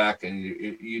kids are back, and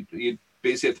you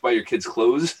basically have to buy your kids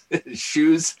clothes and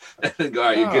shoes and then go, all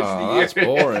right, you're good for the year. That's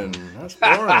boring. That's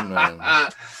boring, man.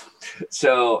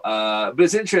 So, but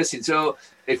it's interesting. So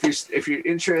if you're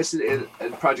interested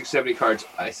in Project 70 cards,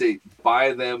 I say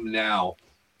buy them now,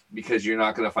 because you're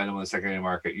not going to find them on the secondary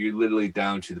market. You're literally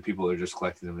down to the people that are just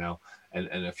collecting them now, and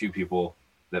a few people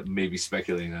that may be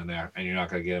speculating on there, and you're not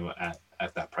going to get them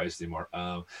at that price anymore.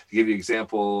 To give you an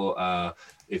example,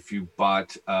 if you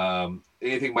bought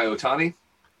anything by Ohtani,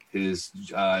 his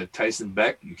Tyson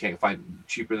Beck, you can't find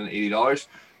cheaper than $80.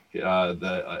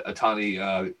 The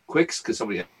Ohtani Quicks, because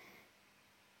somebody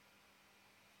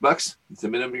 $bucks, it's the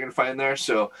minimum you're going to find there.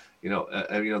 So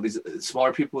these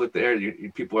smaller people out there,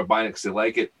 people are buying it because they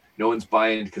like it. No one's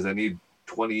buying because I need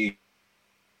 20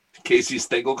 Casey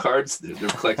Stengel cards. They're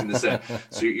collecting the set.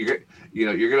 So you're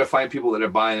going to find people that are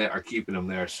buying it are keeping them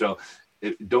there. So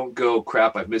don't go,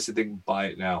 crap, I've missed a thing, buy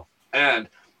it now. And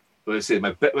what I say,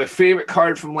 my favorite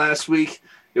card from last week,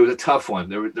 it was a tough one.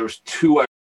 There was two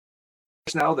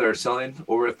now that are selling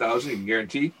over 1,000. You can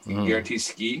guarantee. You can guarantee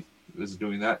Ski is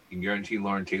doing that. You can guarantee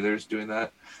Lauren Taylor is doing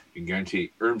that. You can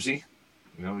guarantee Ermsey.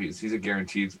 He's a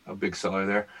guaranteed a big seller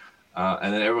there.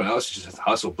 And then everyone else just has to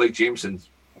hustle. Blake Jameson,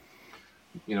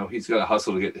 he's got to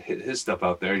hustle to get his stuff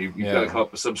out there. You've got to come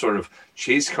up with some sort of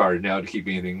chase card now to keep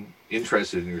anything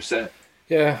interested in your set.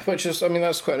 Yeah, which is,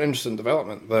 that's quite an interesting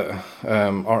development that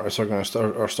artists are going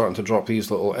to are starting to drop these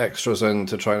little extras in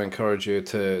to try and encourage you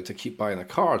to keep buying the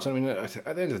cards. I mean, at the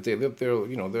end of the day,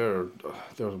 they're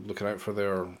looking out for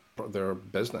their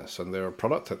business and their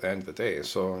product at the end of the day.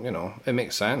 So it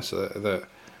makes sense that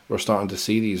we're starting to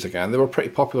see these again. They were pretty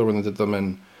popular when they did them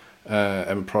in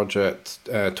Project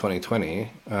 2020.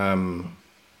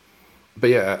 But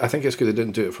yeah, I think it's good they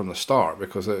didn't do it from the start,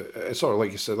 because it's sort of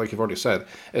like you said, like you've already said,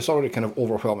 it's already kind of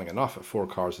overwhelming enough at 4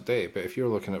 cards a day. But if you're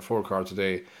looking at 4 cards a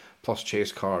day plus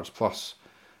chase cards plus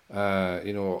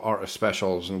artist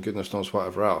specials and goodness knows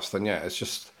whatever else, then yeah,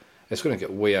 it's going to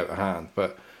get way out of hand.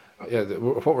 But yeah,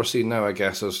 what we're seeing now, I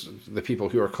guess, is the people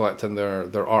who are collecting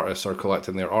their artists are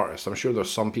collecting their artists. I'm sure there's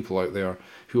some people out there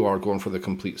who are going for the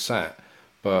complete set,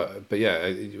 but yeah,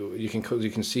 you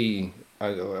can see,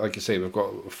 like you say, we've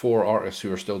got 4 artists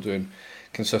who are still doing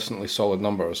consistently solid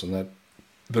numbers, and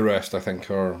the rest I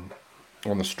think are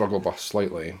on the struggle bus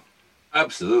slightly.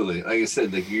 Absolutely, like I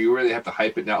said, like you really have to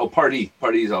hype it now. Oh, Party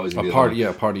is always a Party,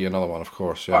 yeah, Party, another one, of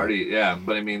course, yeah. Party, yeah,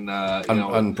 but I mean,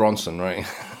 and Bronson, right?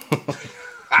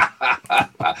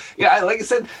 Yeah, like I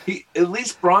said, at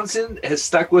least Bronson has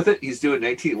stuck with it. He's doing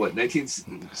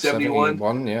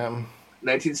 1971, yeah.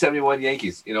 1971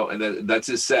 Yankees, and that's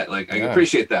his set. Like, I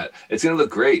appreciate that. It's gonna look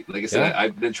great. Like I said,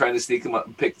 I've been trying to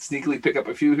sneakily pick up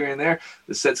a few here and there.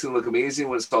 The set's gonna look amazing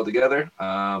when it's all together.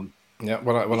 When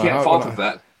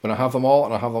I have them all,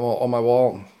 and I have them all on my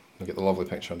wall, I get the lovely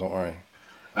picture. Don't worry.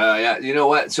 Yeah, you know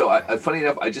what? So, funny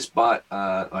enough, I just bought.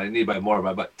 I need to buy more, but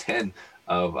I bought 10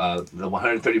 of the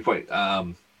 130 point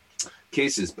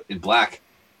cases in black.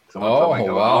 So I'm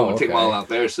going to take them all out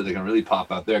there so they can really pop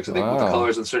out there, because I think with the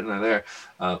colors and certain are there.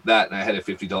 That, and I had a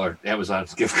 $50 Amazon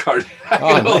gift card. I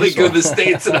can only go to the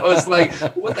States, and I was like,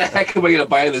 what the heck am I going to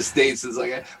buy in the States? It's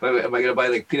like, am I going to buy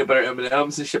like peanut butter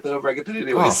M&Ms and ship it over? I get it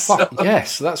anyway. Oh, fuck,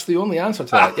 yes, that's the only answer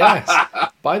to that. Yes,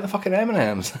 buy the fucking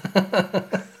M&Ms.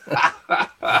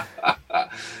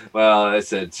 Well, I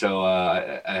said so.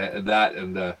 I've got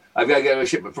to get a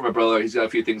shipment for my brother. He's got a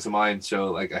few things of mine.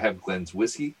 So, like, I have Glenn's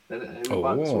whiskey.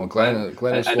 Glenn is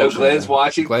watching. I know Glenn's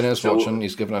watching. Glenn is watching.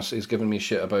 He's given me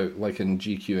shit about liking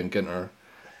GQ and Ginter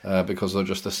because they're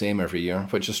just the same every year,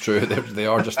 which is true. They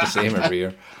are just the same every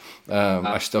year.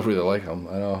 I still really like them.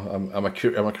 I know. I'm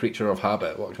a creature of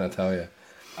habit. What can I tell you?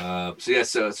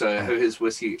 So I have his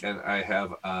whiskey, and I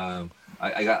have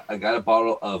I got a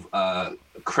bottle of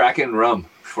Kraken rum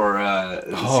for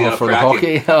Seattle for Kraken. the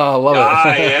hockey. Oh, I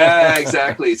love it. Yeah,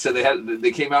 exactly. So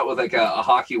they came out with like a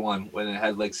hockey one when it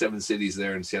had like 7 cities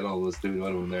there, and Seattle was doing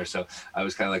one of them there. So I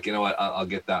was kind of like, you know what, I'll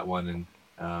get that one, and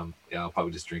I'll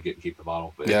probably just drink it and keep the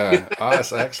bottle. But yeah,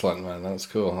 that's excellent, man. That's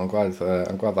cool. I'm glad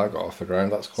that got off the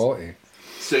ground. That's quality.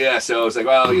 So I was like,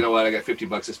 well, you know what? I got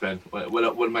 $50 to spend. What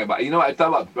am I buying? I thought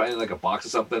about buying like a box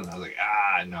of something. I was like,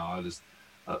 no,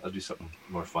 I'll do something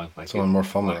more fun. Like something more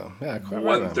fun with them. Yeah, quite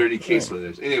 130 case with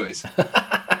it. Anyways.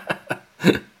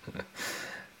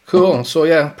 Cool. So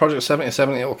yeah, Project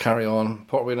 7070 will carry on.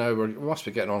 What are we now? We must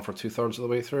be getting on for 2/3 of the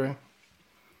way through.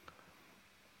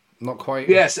 Not quite.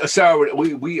 Yes. Sorry,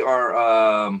 we are.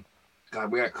 God,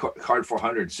 we got card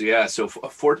 400. So yeah, so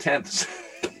 4/10.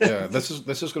 Yeah, this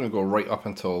is going to go right up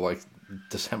until like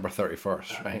December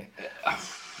 31st, right?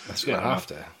 That's going to have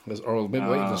to, or maybe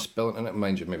we even spill it in it.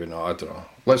 Mind you, maybe not. I don't know.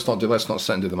 Let's not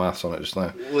sit and do the maths on it just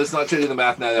now. Let's not try to do the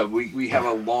math now. We have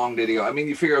a long day to go. I mean,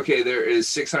 you figure, okay, there is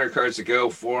 600 cards to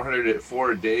go, 4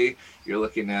 a day. You're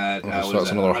looking at so that's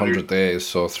another 100 days.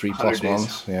 So 3 plus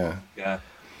months. Yeah. Yeah.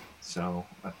 So.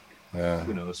 Yeah.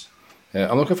 Who knows? Yeah,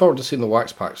 I'm looking forward to seeing the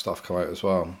wax pack stuff come out as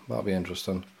well. That'll be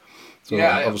interesting. So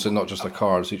yeah, obviously not just the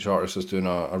cards. Each artist is doing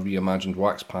a reimagined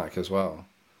wax pack as well.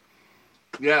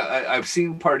 Yeah, I've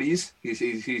seen parties.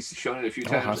 He's shown it a few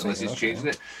times. Unless he's changing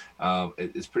it,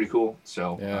 it's pretty cool.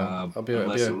 So yeah, it'll be a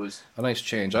nice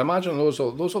change. I imagine those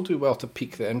will do well to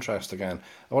pique the interest again.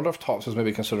 I wonder if Topps is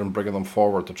maybe considering bringing them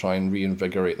forward to try and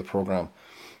reinvigorate the program.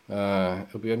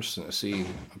 It'll be interesting to see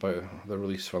about the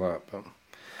release for that. But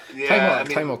yeah,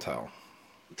 time will tell.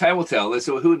 Time will tell.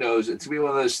 So who knows? It's gonna be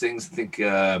one of those things. I think.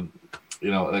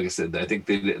 Like I said, I think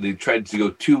they tried to go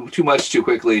too much too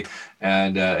quickly,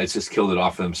 and it's just killed it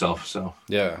off for themselves. So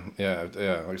yeah. Like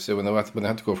I say, when they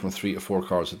had to go from 3 to 4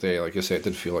 cards a day, like I say, it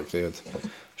did feel like they had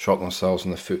shot themselves in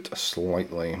the foot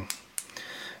slightly.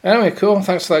 Anyway, cool.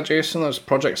 Thanks for that, Jason. That's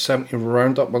Project 70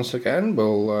 roundup once again.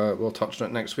 We'll touch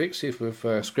on it next week. See if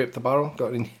we've scraped the barrel.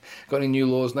 Got any new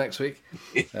lows next week?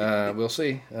 We'll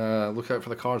see. Look out for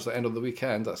the cards at the end of the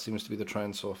weekend. That seems to be the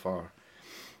trend so far.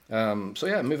 So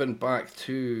yeah, moving back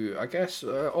to, I guess,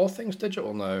 all things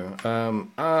digital now,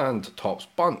 and Topps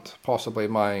Bunt, possibly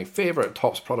my favourite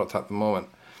Topps product at the moment.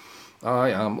 I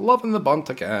am loving the Bunt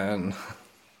again.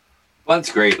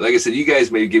 Bunt's great. Like I said, you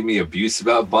guys may give me abuse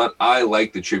about Bunt. I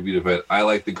like the tribute of it. I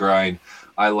like the grind.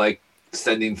 I like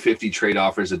sending 50 trade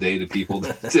offers a day to people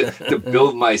to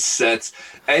build my sets.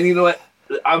 And you know what?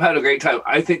 I've had a great time.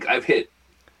 I think I've hit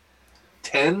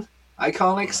 10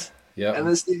 Iconics. Yeah. And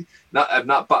this thing, I've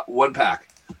not bought one pack.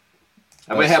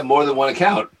 I might have more than one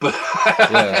account, but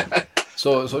yeah.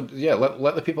 So yeah,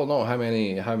 let the people know how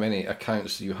many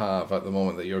accounts you have at the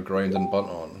moment that you're grinding Bunt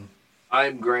on.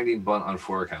 I'm grinding Bunt on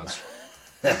 4 accounts.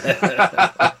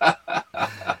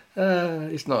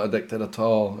 He's not addicted at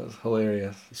all. It's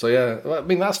hilarious. So yeah, I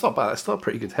mean that's not bad. It's still a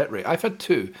pretty good hit rate. I've had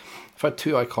two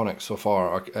Iconics so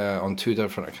far on 2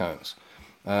 different accounts.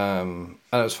 And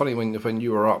it was funny when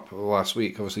you were up last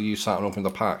week. Obviously, you sat and opened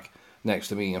a pack next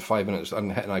to me in 5 minutes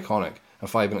and hit an Iconic. And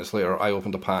 5 minutes later, I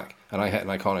opened a pack and I hit an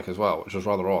Iconic as well, which was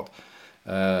rather odd.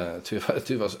 Two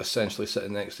of us essentially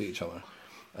sitting next to each other,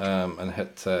 and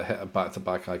hit a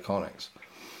back-to-back Iconics.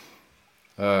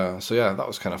 So yeah, that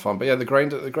was kind of fun. But yeah, the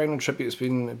grinding tribute's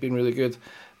been really good.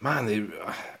 Man,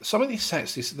 some of these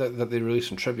sets that they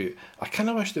release in tribute, I kind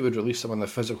of wish they would release them in the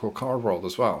physical card world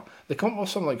as well. They come up with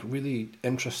some like really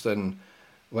interesting,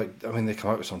 they come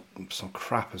out with some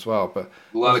crap as well. But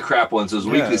a lot of crap ones. Those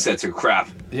weekly sets are crap.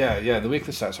 Yeah, the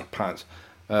weekly sets are pants.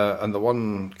 And the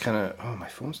one kind of my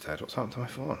phone's dead. What's happened to my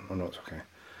phone? Oh no, it's okay.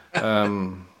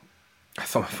 I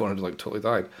thought my phone had totally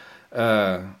died.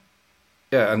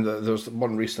 Yeah, and there's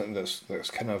one recent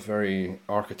that's kind of very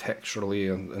architecturally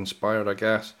inspired, I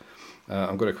guess.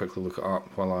 I'm going to quickly look it up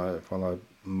while I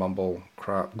mumble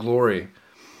crap. Glory.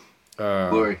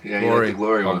 Glory, yeah, you like the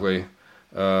Glory ugly.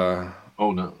 One.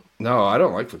 Oh no. No, I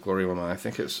don't like the Glory one. I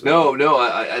think it's no.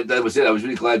 I that was it. I was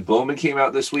really glad Bowman came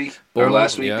out this week or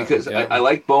last week because I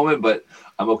like Bowman, but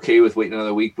I'm okay with waiting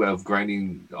another week of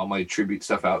grinding all my tribute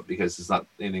stuff out because it's not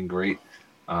anything great.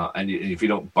 And if you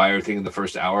don't buy everything in the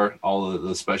first hour, all of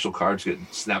the special cards get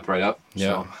snapped right up. Yeah,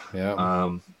 so, yeah.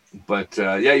 But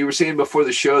you were saying before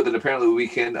the show that apparently we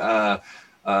can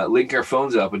link our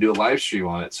phones up and do a live stream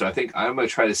on it. So I think I'm going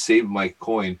to try to save my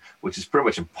coin, which is pretty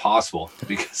much impossible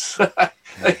because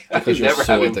because you're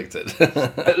so addicted.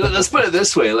 Let's put it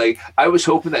this way: I was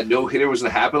hoping that no hitter was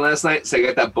going to happen last night, so I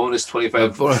got that bonus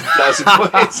 25,000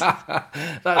 points.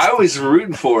 I was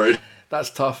rooting for it. That's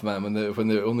tough, man. When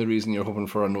the only reason you're hoping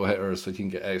for a no hitter is so you can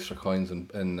get extra coins in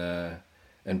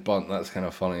Bunt. That's kind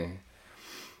of funny.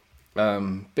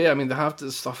 But yeah, I mean they have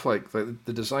this stuff like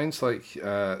the designs like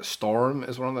Storm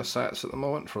is one of the sets at the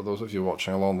moment. For those of you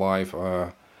watching along live,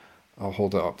 I'll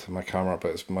hold it up to my camera,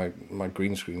 but it's my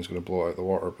green screen's going to blow out the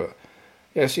water. But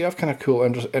yeah, so you have kind of cool,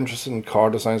 interesting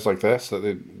card designs like this that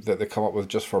they come up with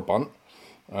just for Bunt.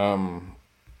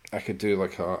 I could do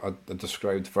like a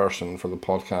described version for the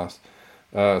podcast.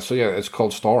 So yeah, it's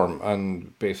called Storm,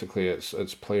 and basically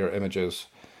it's player images.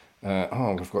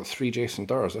 We've got 3 Jason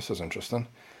Durs. This is interesting.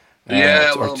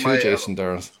 Or 2 Jason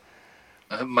Durs.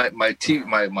 My TV,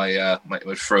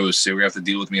 my froze, so we have to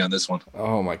deal with me on this one.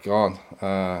 Oh my god!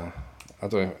 I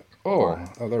don't. Oh,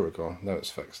 there we go. Now it's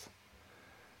fixed.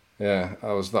 Yeah,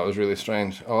 that was really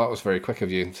strange. Oh, that was very quick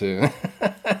of you to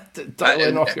dial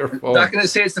in off your phone. Not going to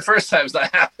say it's the first time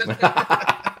that happened.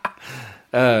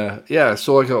 Yeah,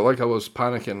 so like I was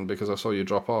panicking because I saw you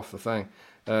drop off the thing.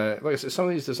 Like I said, some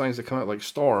of these designs that come out, like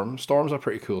Storm's a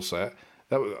pretty cool set.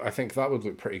 I think that would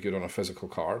look pretty good on a physical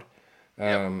card.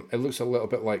 It looks a little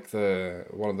bit like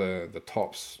one of the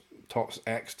Tops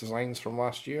X designs from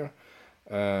last year.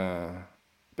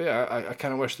 But yeah, I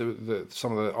kind of wish that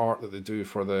some of the art that they do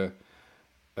for the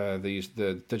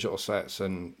digital sets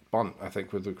and Bunt, I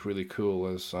think, would look really cool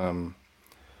as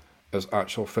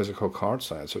actual physical card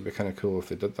sets. It would be kind of cool if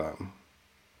they did that.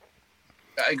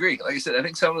 I agree. Like I said, I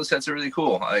think some of those sets are really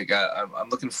cool. Like I'm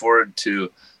looking forward to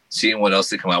seeing what else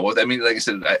they come out with. I mean, like I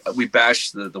said, we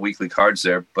bashed the weekly cards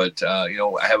there, but I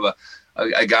have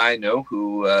a guy I know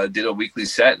who did a weekly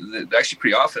set, actually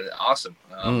pretty often. Awesome.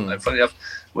 And funny enough,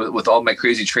 with all my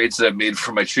crazy trades that I've made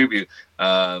for my tribute,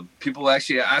 people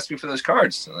actually ask me for those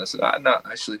cards. And I said, no,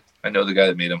 actually, I know the guy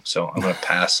that made them, so I'm going to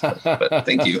pass. But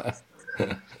thank you.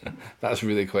 That's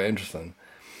really quite interesting.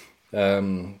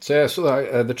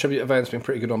 The tribute event's been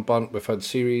pretty good on Bunt. We've had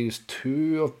Series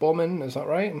 2 of Bowman, is that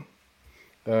right?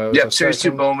 Series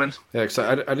 2 Bowman. Yeah, because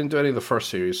I didn't do any of the first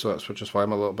series, so that's which is why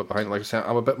I'm a little bit behind. Like I said,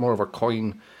 I'm a bit more of a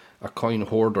coin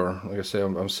hoarder. Like I say,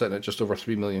 I'm sitting at just over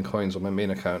 3 million coins on my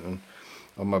main account, and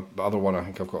on my other one, I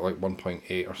think I've got like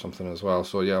 1.8 or something as well.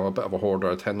 So yeah, I'm a bit of a hoarder.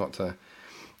 I tend not to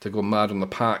go mad on the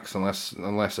packs unless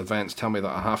events tell me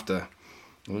that I have to.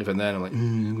 And even then, I'm like,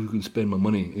 I'm going to spend my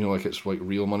money. Like it's like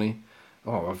real money.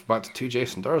 Oh, I'm back to 2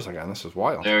 Jason Durs again. This is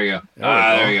wild. There you go.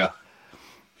 There you go.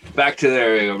 Back to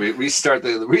there. You go. Restart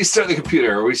the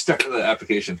computer or restart the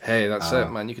application. Hey, that's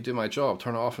it, man. You could do my job.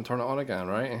 Turn it off and turn it on again,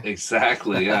 right?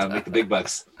 Exactly. Yeah, make the big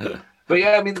bucks. But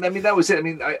yeah, I mean that was it. I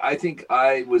mean, I think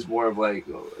I was more of like,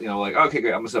 like, okay,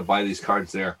 great, I'm just gonna buy these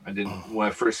cards there. I didn't when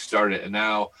I first started, and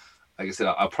now, like I said,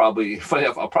 I'll probably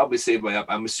save my up.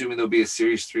 I'm assuming there'll be a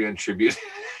Series 3 on Tribute.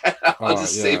 I'll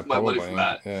just save my money for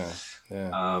that. Yeah.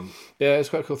 Yeah, it's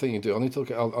quite a cool thing you do. I'll need to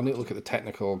look at the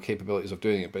technical capabilities of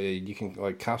doing it, but you can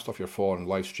like cast off your phone and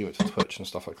live stream it to Twitch and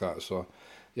stuff like that. So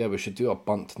yeah, we should do a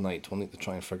Bunt night. We'll need to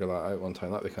try and figure that out one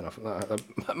time. That'd be kind of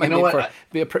that might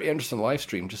be a pretty interesting live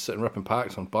stream. Just sitting ripping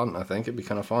packs on Bunt. I think it'd be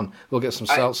kind of fun. We'll get some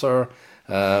seltzer.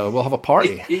 We'll have a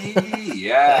party.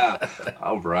 Yeah.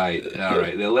 All right. Now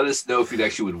let us know if you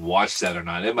actually would watch that or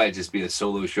not. It might just be a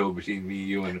solo show between me,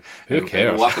 you, and who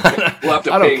cares? We'll have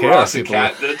to pay Ross and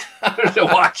Kat to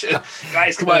watch it.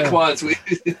 Guys, come on, sweet.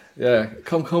 Yeah,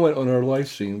 come comment on our live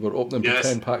stream. We're opening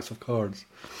 10 packs of cards.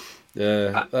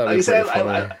 Yeah, I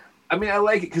mean, I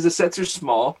like it because the sets are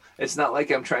small. It's not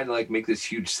like I'm trying to like make this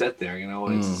huge set there,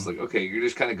 It's just like, okay, you're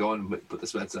just kind of going put the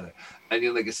sets on it. And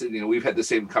like I said, we've had the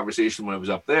same conversation when I was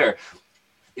up there.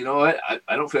 You know what?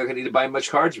 I don't feel like I need to buy much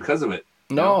cards because of it.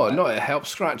 No, it helps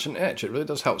scratch an itch. It really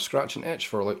does help scratch an itch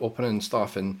for like opening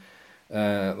stuff and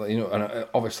and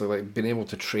obviously like being able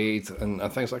to trade and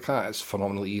things like that. It's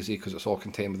phenomenally easy because it's all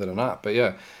contained within an app. But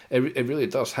yeah, it really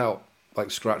does help. Like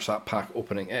scratch that pack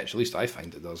opening itch. At least I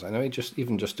find it does. I know just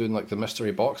doing like the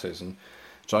mystery boxes and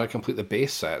trying to complete the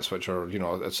base sets, which are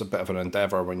it's a bit of an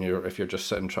endeavor if you're just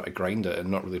sitting trying to grind it and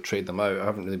not really trade them out. I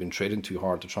haven't really been trading too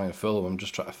hard to try and fill them. I'm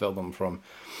just trying to fill them from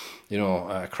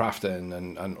crafting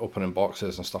and opening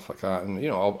boxes and stuff like that. And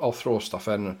I'll throw stuff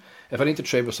in if I need to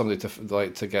trade with somebody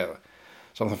to get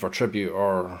something for tribute,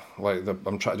 or like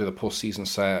I'm trying to do the post-season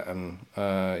set and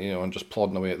and just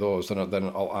plodding away at those, then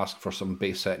I'll ask for some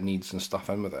base set needs and stuff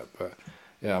in with it. But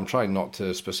yeah, I'm trying not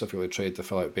to specifically trade to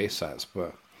fill out base sets.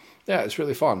 But yeah, it's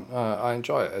really fun. I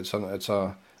enjoy it. It's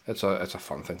a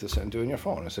fun thing to sit and do on your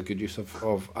phone. It's a good use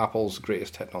of Apple's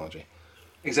greatest technology.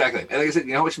 Exactly. And like I said,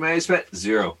 how much money I spent?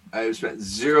 Zero. I spent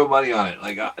zero money on it.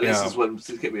 Like, this is what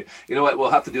get me. You know what?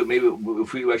 We'll have to do it. Maybe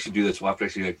if we actually do this, we'll have to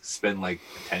actually spend like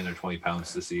 10 or 20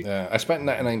 pounds to see. Yeah, I spent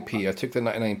 99p. I took the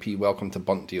 99p Welcome to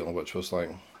Bunt deal, which was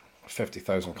like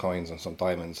 50,000 coins and some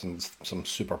diamonds and some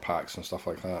super packs and stuff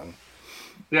like that. And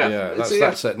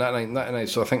that's it. 99.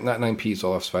 So I think 99p is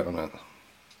all I've spent on it.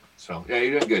 So yeah,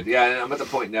 you're doing good. Yeah, I'm at the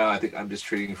point now. I think I'm just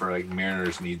trading for like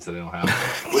Mariners needs that I don't have.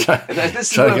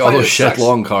 Trying to get all those shit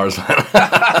long cars. and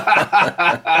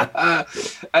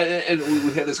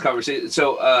we had this conversation.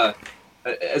 So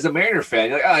as a Mariner fan,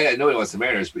 you're like, oh yeah, nobody wants the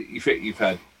Mariners, but you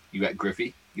got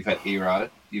Griffey, you've had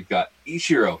A-Rod, you've got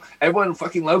Ichiro. Everyone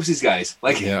fucking loves these guys.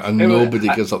 Like and nobody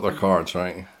gives up their cards,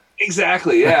 right?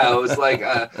 Exactly. Yeah, it was like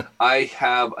I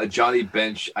have a Johnny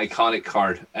Bench iconic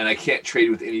card, and I can't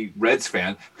trade with any Reds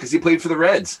fan because he played for the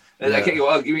Reds. And I can't go,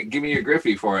 oh, give me your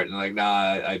Griffey for it. And like,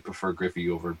 nah, I prefer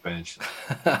Griffey over Bench.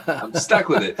 I'm stuck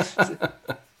with it.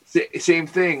 Same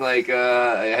thing. Like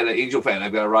I had an Angel fan.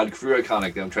 I've got a Rod Carew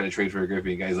iconic that I'm trying to trade for a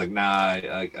Griffey. And guy's like, nah.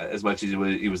 As much as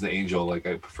he was the Angel, like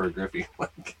I prefer Griffey.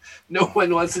 Like no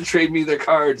one wants to trade me their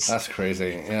cards. That's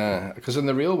crazy. Yeah, because in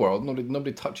the real world,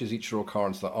 nobody touches Ichiro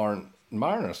cards that aren't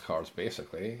Mariners cards,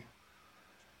 basically.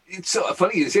 It's so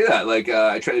funny you say that. Like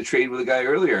I tried to trade with a guy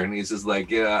earlier, and he says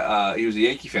like, yeah, he was a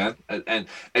Yankee fan, and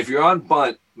if you're on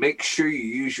Bunt, make sure you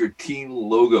use your team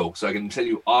logo so I can send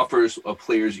you offers of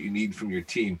players you need from your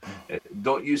team.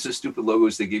 Don't use the stupid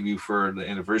logos they give you for the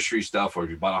anniversary stuff, or if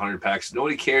you bought 100 packs.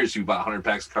 Nobody cares if you bought 100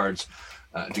 packs of cards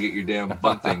to get your damn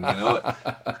Bunt thing. You know,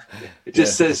 it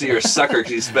just says that you're a sucker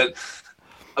because you spent.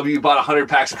 I mean, you bought 100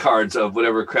 packs of cards of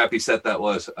whatever crappy set that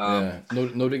was.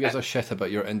 Nobody gives a shit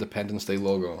about your Independence Day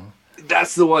logo.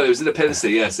 That's the one. It was Independence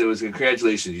Day. Yes, it was.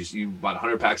 Congratulations, you bought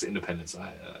 100 packs of Independence.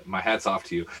 My hat's off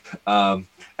to you. And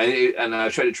I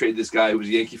tried to trade this guy who was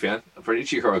a Yankee fan for an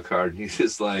Ichiro card. And he's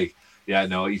just like, yeah,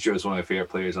 no, Ichiro is one of my favorite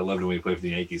players. I loved him when he played for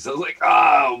the Yankees. So I was like,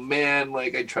 oh man,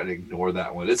 like I try to ignore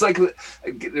that one. It's like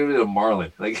getting rid of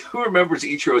Marlin. Like who remembers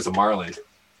Ichiro as a Marlin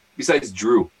besides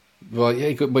Drew? Well, yeah,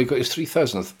 he got his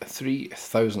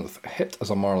 3,000th hit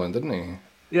as a Marlin, didn't he?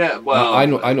 Yeah, well, I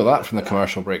know that from the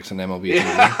commercial breaks in MLB.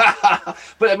 Yeah.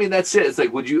 But I mean, that's it. It's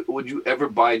like, would you ever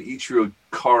buy an Ichiro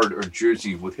card or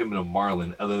jersey with him in a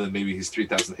Marlin, other than maybe his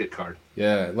 3,000th hit card?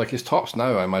 Yeah, like his tops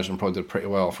now, I imagine probably did pretty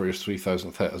well for his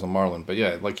 3,000th hit as a Marlin. But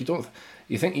yeah, like you think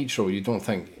Ichiro, you don't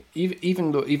think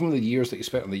even the years that he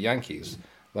spent on the Yankees,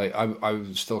 like I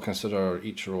would still consider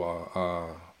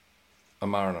Ichiro a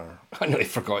Mariner. I nearly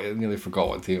forgot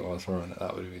what team it was for it.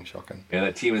 That would have been shocking. Yeah,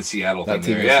 that team in Seattle.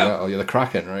 Seattle. Yeah, the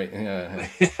Kraken, right? Yeah.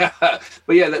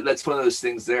 But yeah, that's one of those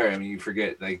things there. I mean, you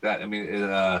forget like that. I mean,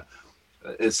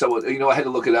 it's so I had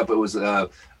to look it up. It was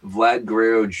Vlad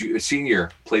Guerrero Sr.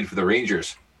 played for the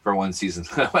Rangers for one season.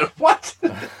 I went, what?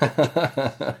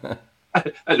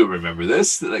 I don't remember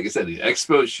this. Like I said, the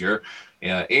Expos, sure.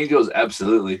 Yeah, Angels,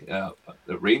 absolutely.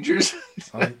 The Rangers.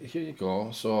 Here you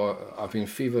go. So I've been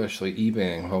feverishly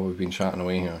eBaying while we've been chatting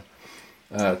away here.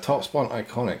 Top Spot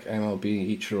Iconic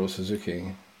MLB Ichiro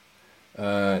Suzuki.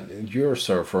 Yours,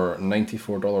 sir, for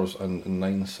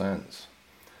 $94.09.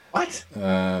 What?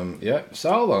 Yeah,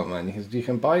 sell that, man. You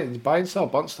can buy and sell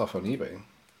Bunt stuff on eBay.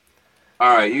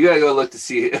 All right, you gotta go look to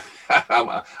see.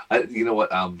 You know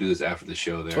what? I'll do this after the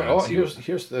show. There.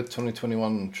 Here's the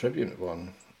 2021 Tribute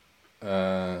one.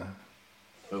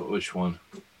 Which one?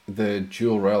 The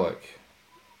Jewel Relic.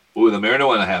 Oh, the Mariner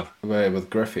one I have. With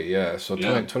Griffey, yeah. So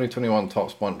 2021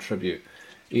 Topps Bunt Tribute,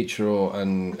 Ichiro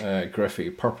and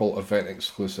Griffey, purple event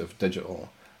exclusive digital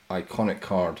iconic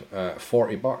card,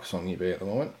 $40 on eBay at the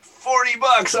moment.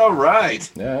 $40, all right.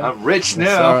 Yeah, I'm rich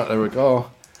now. There we go.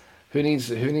 Who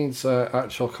needs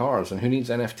actual cards and who needs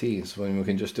NFTs when we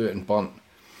can just do it in Bunt?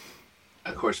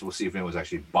 Of course, we'll see if anyone's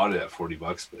actually bought it at $40.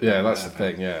 But yeah, that's the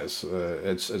thing. Yeah,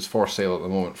 it's for sale at the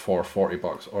moment for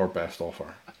 $40 or best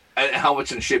offer. And how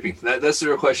much in shipping? That's the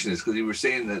real question. Is because you were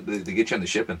saying that they get you on the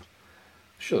shipping.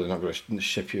 Sure, they're not going to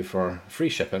ship you for free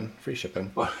shipping. Free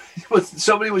shipping. Well,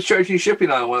 somebody was charging you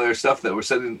shipping on one of their stuff that were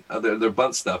sending their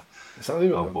Bunt stuff.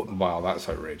 Wow, that's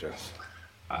outrageous.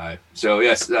 So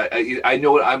yes, I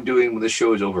know what I'm doing when this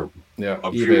show is over. Yeah,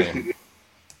 eBay.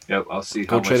 Yep, I'll see.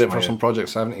 Go trade it for some Project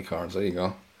 70 cards. There you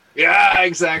go. Yeah,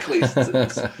 exactly.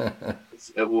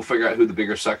 We'll figure out who the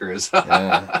bigger sucker is.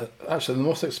 Yeah. Actually, the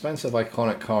most expensive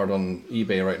iconic card on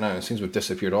eBay right now, it seems we've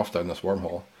disappeared off down this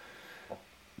wormhole,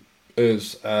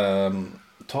 is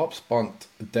Topps Bunt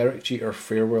Derek Jeter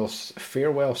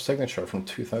farewell signature from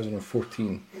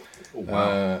 2014. Oh,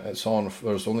 wow. It's on.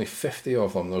 There's only 50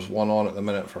 of them. There's one on at the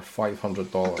minute for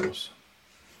 $500.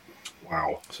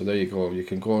 Wow. So there you go. You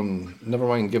can go and never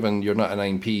mind giving your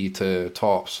 99p to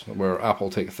Topps, where Apple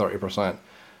take 30%.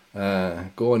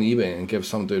 Go on eBay and give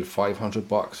some dude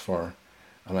 $500 for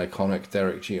an iconic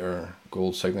Derek Jeter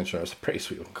gold signature. It's a pretty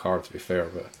sweet looking card, to be fair,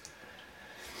 but.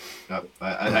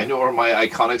 I know where my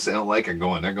iconics I don't like are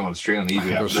going. They're going straight on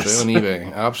eBay. Go straight on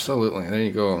eBay. Absolutely. There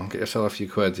you go. Get yourself a few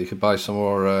quid. You could buy some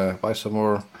more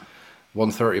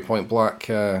 130 point black.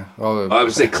 I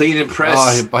would say clean and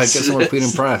press. Get some more clean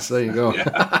and press. There you go.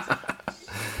 Yeah.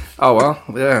 Oh well,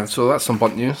 yeah. So that's some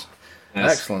Bunt news.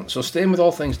 Yes. Excellent. So staying with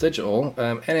all things digital,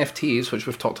 NFTs, which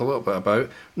we've talked a little bit about.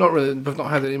 We've not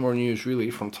had any more news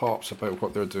really from Topps about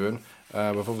what they're doing.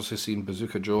 We've obviously seen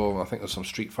Bazooka Joe. I think there's some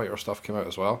Street Fighter stuff came out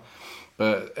as well.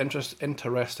 But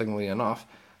interestingly enough,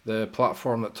 the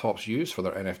platform that Topps use for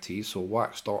their NFTs, so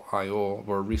Wax.io,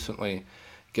 were recently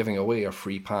giving away a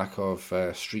free pack of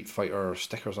Street Fighter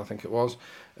stickers, I think it was,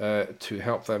 to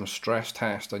help them stress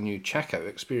test a new checkout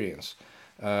experience,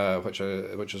 which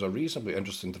is a reasonably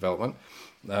interesting development.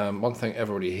 One thing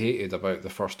everybody hated about the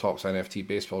first Topps NFT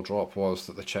baseball drop was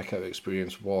that the checkout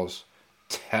experience was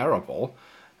terrible.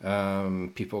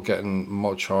 People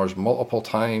getting charged multiple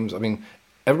times. I mean,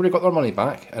 everybody got their money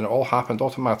back, and it all happened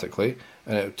automatically.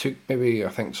 And it took maybe, I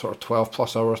think, sort of 12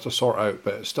 plus hours to sort out,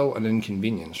 but it's still an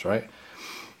inconvenience, right?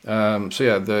 So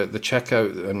yeah, the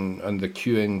checkout and the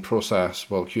queuing process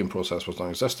was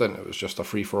non-existent. It was just a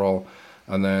free-for-all.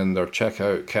 And then their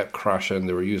checkout kept crashing.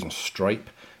 They were using Stripe,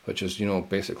 which is,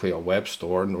 basically a web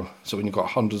store. And so when you've got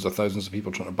hundreds of thousands of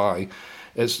people trying to buy,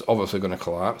 it's obviously going to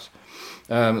collapse.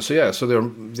 So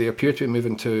they appear to be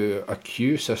moving to a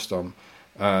queue system,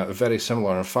 very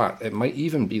similar. In fact, it might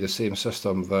even be the same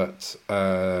system that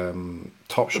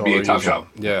Topshop are using. Topshop.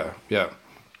 Yeah.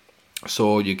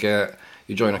 So you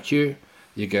join a queue,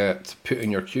 you get put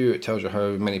in your queue. It tells you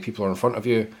how many people are in front of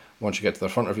you. Once you get to the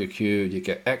front of your queue, you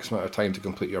get X amount of time to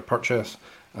complete your purchase,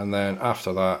 and then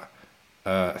after that,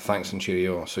 thanks and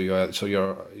cheerio. So you're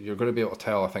going to be able to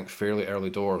tell, I think, fairly early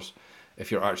doors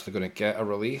if you're actually going to get a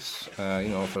release.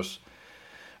 If there's,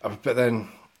 but then,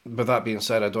 with that being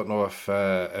said, I don't know if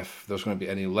there's going to be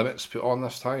any limits put on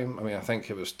this time. I mean, I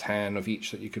think it was 10 of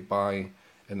each that you could buy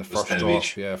in the first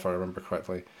drop. Yeah, if I remember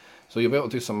correctly. So you'll be able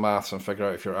to do some maths and figure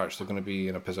out if you're actually going to be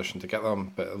in a position to get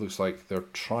them. But it looks like they're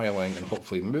trialing and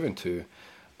hopefully moving to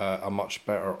a much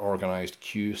better organised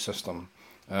queue system.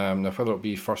 Now, whether it'll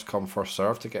be first come, first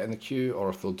served to get in the queue, or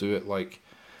if they'll do it like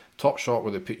Topshop,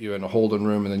 where they put you in a holding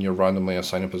room and then you're randomly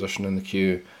assigned a position in the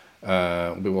queue,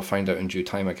 we will find out in due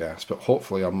time, I guess. But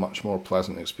hopefully a much more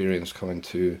pleasant experience coming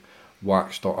to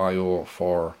Wax.io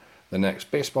for the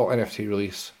next baseball NFT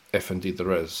release, if indeed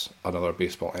there is another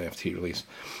baseball NFT release.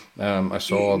 I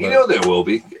saw that there will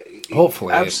be.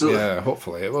 Hopefully, absolutely. Yeah,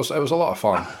 hopefully it was a lot of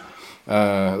fun.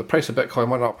 The price of Bitcoin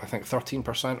went up, I think,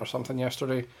 13% or something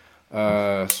yesterday.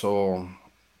 So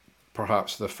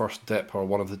perhaps the first dip or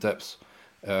one of the dips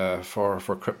for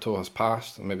crypto has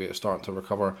passed, and maybe it's starting to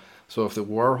recover. So if they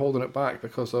were holding it back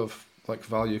because of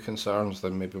value concerns,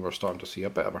 then maybe we're starting to see a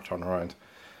bit of a turnaround.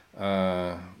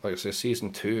 Like I say,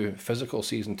 physical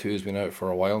season 2 has been out for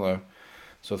a while now.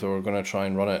 So if they were going to try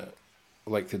and run it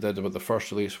like they did with the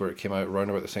first release, where it came out around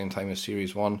about the same time as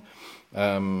Series 1,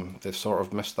 they've sort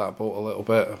of missed that boat a little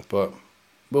bit, but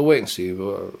we'll wait and see.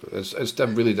 It's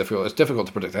really difficult. It's difficult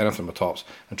to predict anything with Topps,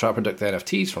 and try to predict the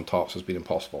NFTs from Topps has been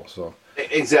impossible. So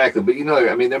exactly, but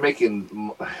they're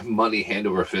making money hand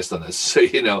over fist on this. So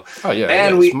Oh yeah,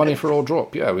 and it's money for all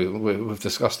drop. Yeah, we've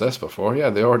discussed this before. Yeah,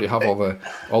 they already have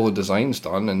all the designs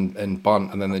done and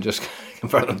bunt, and then they just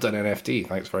convert them to an NFT.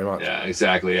 Thanks very much. Yeah,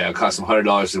 exactly. Yeah, it costs them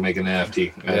 $100 to make an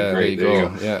NFT. Yeah, great. There you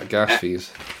go. Yeah, gas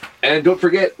fees. And don't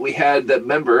forget, we had that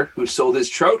member who sold his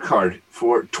Trout card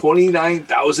for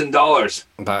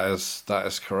 $29,000. That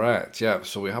is correct. Yeah.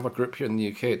 So we have a group here in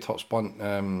the UK, Topps Bunt,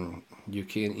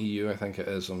 UK and EU, I think it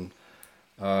is, and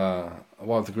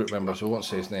one of the group members, we won't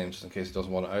say his name just in case he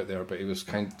doesn't want it out there, but he was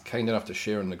kind enough to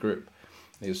share in the group.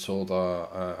 He sold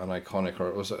an iconic,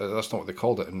 or that's not what they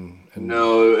called it.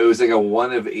 No, it was like a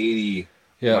 1 of 80.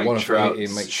 Yeah, Mike 1 of Trout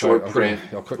 80 Mike short Trout. print.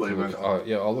 I'll quickly look.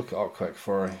 I'll look it up quick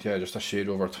for just a shade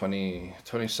over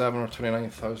 $27,000 or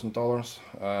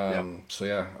 $29,000. So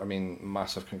yeah, I mean,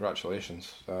 massive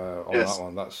congratulations on that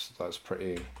one. That's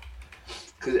pretty.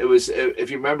 Because it was, if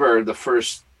you remember, the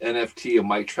first NFT of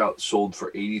Mike Trout sold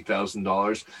for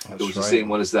 $80,000. It was the same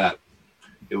one as that.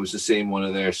 It was the same one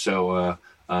of there. So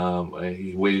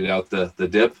he waited out the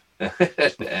dip.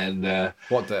 And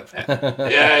what dip?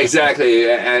 Yeah,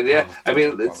 exactly. And yeah, I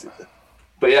mean,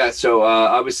 but yeah. So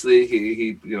obviously,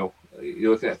 he you're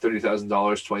looking at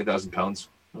 $30,000, 20,000 pounds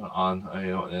on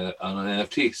an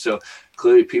NFT. So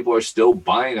clearly, people are still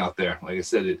buying out there. Like I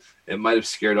said, it might have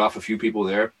scared off a few people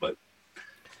there, but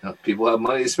people have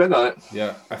money to spend on it.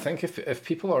 Yeah, I think if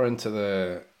people are into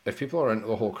the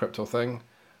whole crypto thing,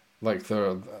 like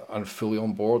they're fully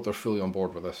on board, they're fully on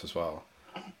board with this as well.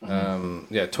 There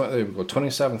we go.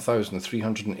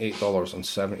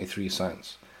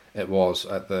 $27,308.73. It was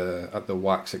at the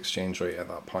Wax exchange rate at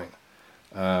that point.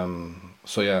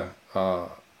 So yeah, a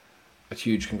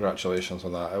huge congratulations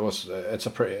on that. It is a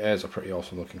pretty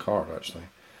awesome looking card, actually.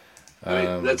 I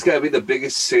mean, that's got to be the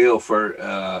biggest sale for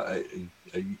a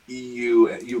EU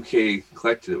UK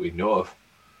collector that we know of.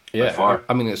 Yeah,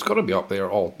 I mean, it's got to be up there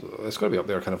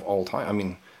kind of all time. I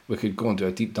mean, we could go and do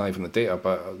a deep dive in the data,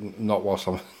 but not whilst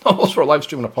we're live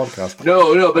streaming a podcast.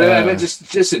 No, but I meant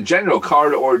just in general,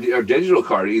 card or digital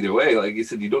card, either way. Like you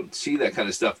said, you don't see that kind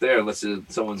of stuff there unless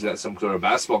someone's got some sort of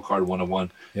basketball card 1-on-1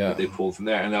 that they pulled from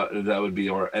there, and that would be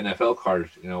our NFL card.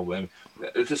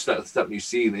 It's just not something you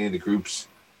see in any of the groups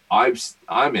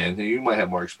I'm in. And you might have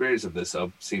more experience of this.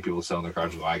 Of seeing people selling their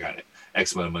cards. Well, I got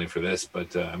X amount of money for this, but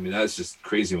that's just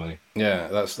crazy money. Yeah,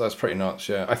 that's pretty nuts.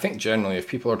 Yeah, I think generally if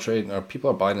people are trading or people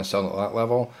are buying and selling at that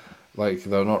level, like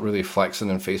they're not really flexing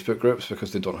in Facebook groups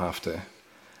because they don't have to.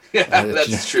 Yeah,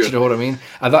 that's true. Do you know what I mean?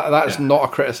 And that is not a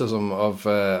criticism of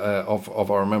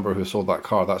our member who sold that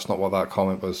car. That's not what that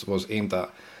comment was aimed at.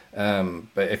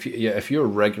 But if you're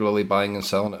regularly buying and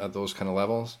selling it at those kind of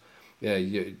levels,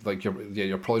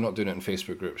 you're probably not doing it in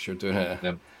Facebook groups. You're doing it.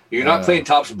 Yeah. You're not playing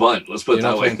Topps Bunt. Let's put it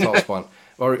that way. You're not playing Topps Bunt,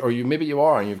 or maybe you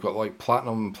are, and you've got like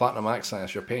platinum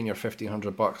access. You're paying your $1,500.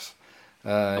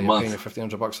 You're paying your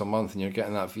 $1,500 a month, and you're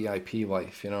getting that VIP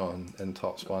life, in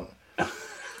Topps Bunt. And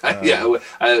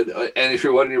if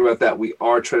you're wondering about that, we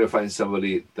are trying to find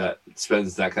somebody that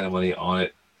spends that kind of money on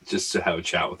it just to have a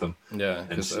chat with them. Yeah,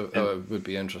 because it would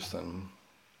be interesting.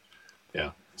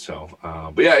 Yeah. So,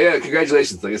 but yeah,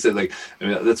 congratulations. Like I said,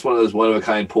 that's one of those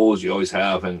one-of-a-kind polls you always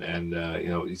have, and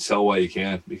you sell while you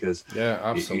can, because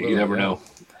absolutely, you never know.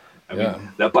 I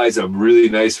mean, that buys a really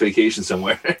nice vacation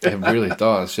somewhere. It really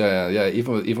does. Yeah.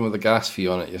 Even with the gas fee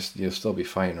on it, you'll still be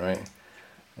fine, right?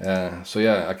 So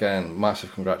again,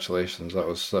 massive congratulations. That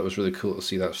was really cool to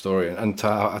see that story, and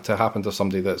to happen to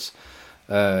somebody that's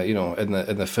in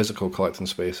the physical collecting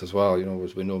space as well.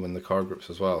 As we know them in the car groups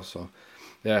as well. So.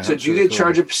 Yeah. So do you get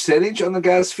charge a percentage on the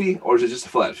gas fee, or is it just a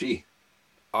flat fee?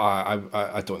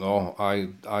 I don't know.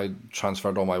 I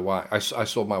transferred all my wax. I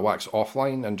sold my wax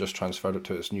offline and just transferred it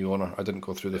to its new owner. I didn't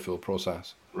go through the full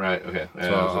process. Right. Okay.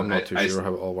 So I'm not too sure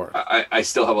how it all works. I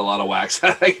still have a lot of wax.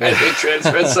 I think I did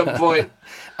transfer at some point.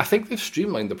 I think they've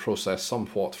streamlined the process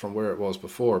somewhat from where it was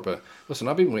before. But listen,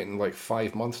 I've been waiting like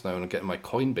 5 months now and getting my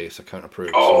Coinbase account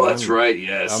approved. Oh, so that's right.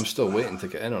 Yes. I'm still waiting to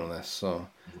get in on this. So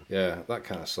yeah, that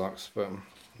kind of sucks. But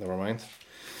never mind.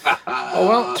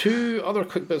 Two other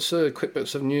quick bits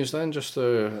of news then,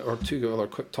 or two other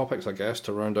quick topics, I guess,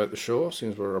 to round out the show,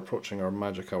 since we're approaching our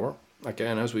magic hour.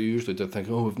 Again, as we usually did, think,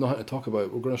 we've nothing to talk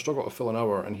about. We're going to struggle to fill an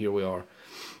hour, and here we are.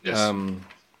 Yes.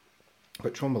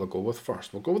 Which one will I go with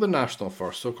first? We'll go with the National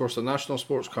first. So, of course, the National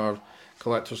Sports Card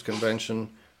Collectors Convention,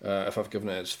 if I've given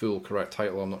it its full correct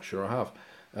title, I'm not sure I have.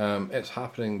 It's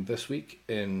happening this week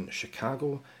in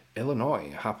Chicago,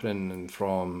 Illinois, happening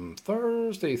from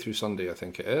Thursday through Sunday, I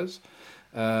think it is.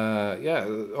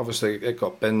 Obviously it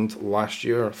got binned last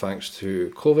year thanks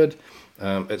to COVID.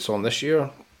 It's on this year.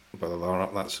 Whether or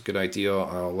not that's a good idea,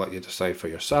 I'll let you decide for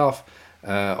yourself.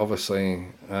 Obviously,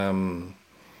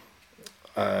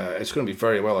 it's going to be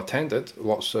very well attended.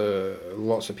 Lots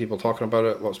of people talking about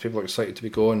it. Lots of people excited to be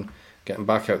going, getting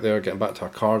back out there, getting back to a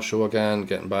card show again,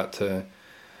 getting back to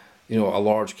a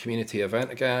large community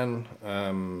event again.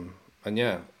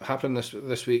 Happening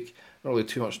this week. Not really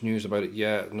too much news about it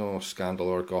yet. No scandal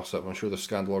or gossip. I'm sure the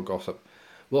scandal or gossip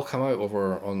will come out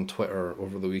over on Twitter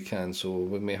over the weekend. So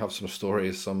we may have some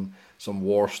stories, some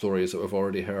war stories that we've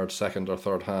already heard second or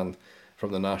third hand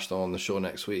from the National on the show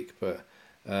next week. But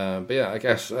I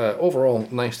guess overall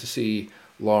nice to see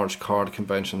large card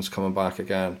conventions coming back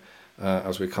again.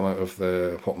 As we come out of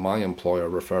what my employer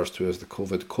refers to as the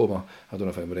COVID coma. I don't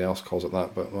know if anybody else calls it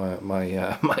that, but my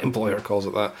employer calls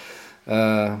it that.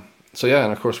 And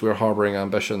of course we're harbouring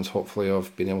ambitions, hopefully,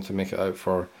 of being able to make it out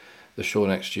for the show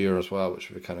next year as well, which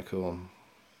would be kind of cool.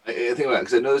 I think about it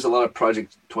because I know there's a lot of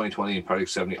Project 2020 and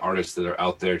Project 70 artists that are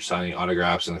out there signing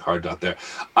autographs and the cards out there.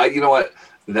 You know what?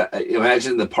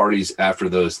 Imagine the parties after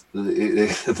those.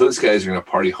 Those guys are going to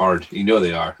party hard. They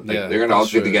are. They're going to all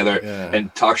get together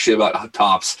and talk shit about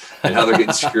Topps and how they're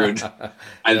getting screwed.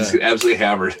 And it's absolutely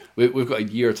hammered. We've got a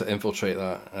year to infiltrate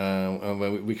that.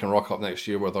 And we can rock up next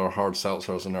year with our hard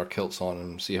seltzers and our kilts on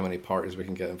and see how many parties we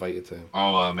can get invited to.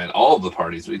 Oh, man. All of the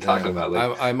parties. What are you talking about?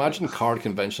 I imagine card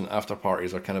convention after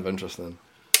parties are kind of interesting.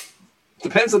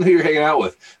 Depends on who you're hanging out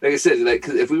with. Like I said,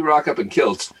 cause if we rock up in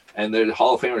kilts and there's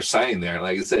Hall of Famers signing there,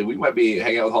 like I said, we might be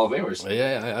hanging out with Hall of Famers.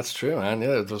 Yeah, that's true, man.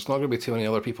 Yeah, there's not going to be too many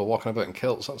other people walking about in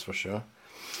kilts, that's for sure.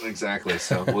 Exactly.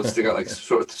 So we'll stick out like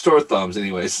sore thumbs,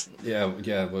 anyways.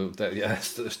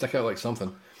 Stick out like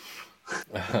something.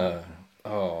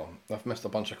 I've missed a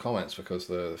bunch of comments because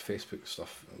the Facebook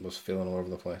stuff was failing all over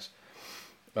the place.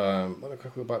 Let me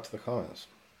quickly go back to the comments.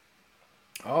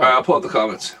 All right, I'll pull up the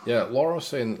comments. Yeah, Laura over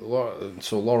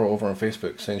on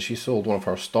Facebook saying she sold one of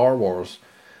her Star Wars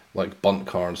like bunt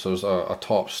cards. There's a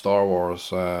top Star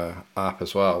Wars app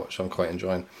as well, which I'm quite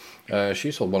enjoying.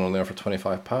 She sold one on there for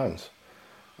 £25.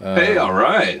 Hey, all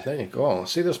right. There you go.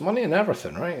 See, there's money in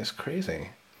everything, right? It's crazy.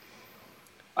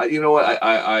 You know what?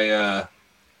 I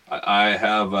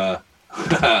have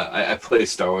I play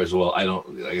Star Wars. Well, I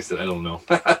don't. Like I said, I don't know.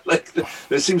 Like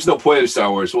there seems no point of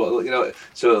Star Wars. Well,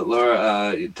 So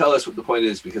Laura, tell us what the point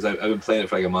is, because I've been playing it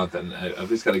for like a month and I've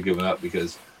just kind of given up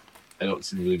because I don't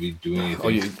seem to really be doing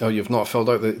anything. You've not filled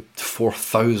out the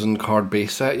 4,000 card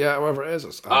base set yet, however it is.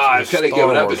 It's I've kind of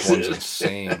given up. It's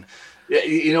insane. Yeah,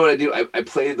 you know what I do? I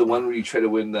played the one where you try to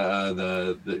win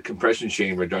the compression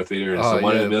chamber, Darth Vader, and it's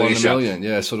 1 in a million. 1 in a million.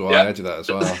 Yeah, so do I. I do that as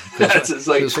well. It's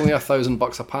like it's only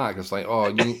 $1,000 a pack. It's like, oh,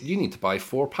 you need to buy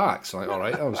 4 packs. I'm like, all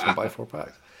right, I was going to buy 4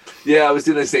 packs. Yeah, I was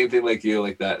doing the same thing like you,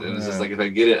 like that. And it's just like, if I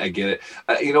get it, I get it.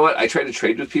 You know what? I tried to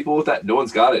trade with people with that. No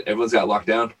one's got it. Everyone's got locked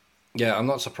down. Yeah, I'm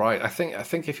not surprised. I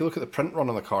think if you look at the print run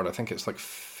on the card, I think it's like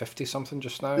 50 something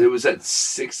just now. It was at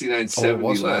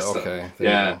 69.70 last time. Okay.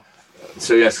 Yeah.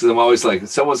 So yes, because I'm always like,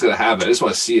 someone's gonna have it. I just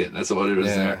want to see it. That's what it is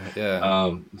there.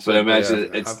 Yeah. But I imagine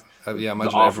it's.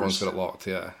 Imagine everyone's got it locked.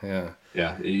 Yeah.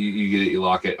 Yeah. You get it, you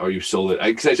lock it, or you sold it.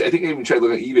 I think I even tried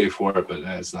looking at eBay for it, but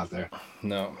it's not there.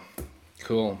 No.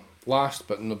 Cool. Last,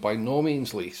 but by no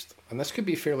means least, and this could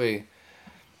be fairly.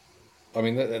 I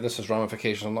mean, this has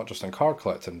ramifications not just in card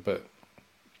collecting, but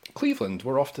Cleveland.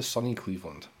 We're off to sunny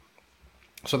Cleveland.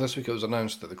 So this week it was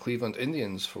announced that the Cleveland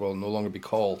Indians will no longer be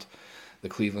called the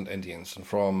Cleveland Indians, and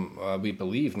from we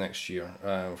believe next year,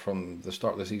 from the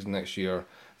start of the season next year,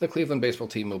 the Cleveland baseball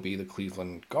team will be the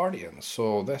Cleveland Guardians.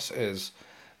 So this is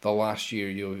the last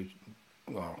year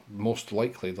most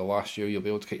likely the last year you'll be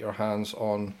able to get your hands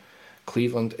on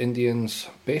Cleveland Indians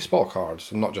baseball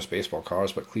cards, and not just baseball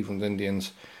cards, but Cleveland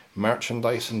Indians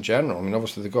merchandise in general. I mean,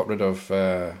 obviously they got rid of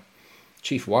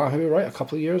Chief Wahoo, right, a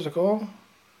couple of years ago.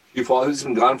 Chief Wahoo's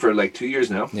been gone for like 2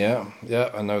 years now. Yeah,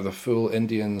 and now the full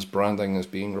Indians branding is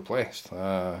being replaced.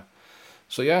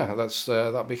 So yeah,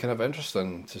 that'd be kind of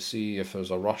interesting to see if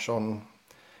there's a rush on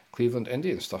Cleveland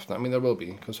Indians stuff. I mean, there will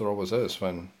be, because there always is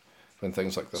when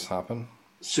things like this happen.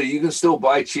 So you can still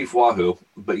buy Chief Wahoo,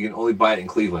 but you can only buy it in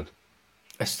Cleveland.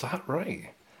 Is that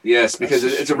right? Yes, because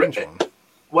it's a one.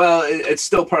 Well, it's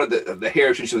still part of the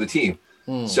heritage of the team.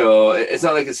 So it's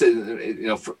not like it's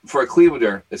for a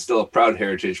Clevelander, it's still a proud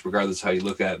heritage, regardless of how you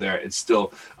look at it. There, it's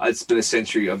been a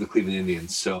century of the Cleveland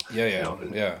Indians. So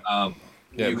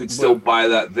you could still buy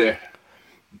that there.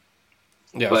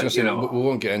 Yeah, I was going to say we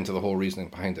won't get into the whole reasoning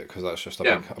behind it, because that's just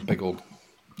a big old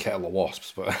kettle of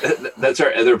wasps. But that's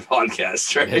our other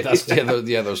podcast, right?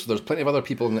 There's plenty of other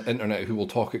people on the internet who will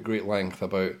talk at great length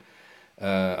about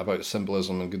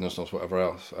symbolism and goodness knows whatever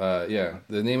else.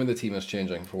 The name of the team is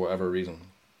changing for whatever reason.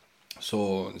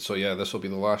 So yeah, this will be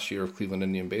the last year of Cleveland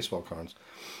Indian baseball cards.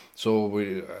 So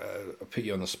we put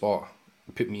you on the spot,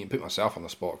 put myself on the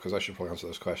spot, because I should probably answer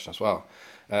this question as well.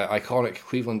 Iconic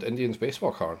Cleveland Indians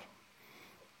baseball card.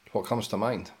 What comes to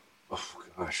mind? Oh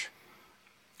gosh.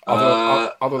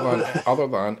 Other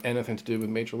than anything to do with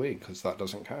Major League, because that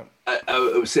doesn't count. I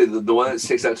would say the one that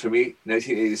sticks out to me,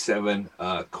 1987,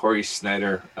 Corey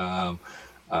Snyder,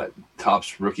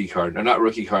 Topps rookie card. No, not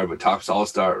rookie card, but Topps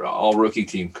All-Star, all-rookie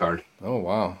team card. Oh,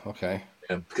 wow. Okay.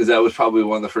 Because that was probably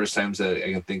one of the first times that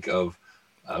I can think of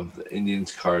the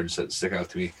Indians cards that stick out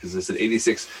to me. Because it's an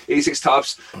 86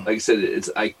 Topps. Like I said, it's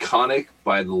iconic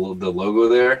by the logo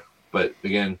there. But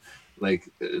again, like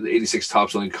the 86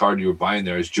 Topps only card you were buying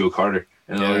there is Joe Carter.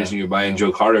 And the only reason you're buying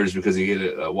Joe Carter is because you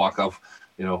get a walk-off,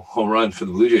 home run for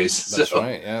the Blue Jays. That's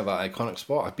right, yeah, that iconic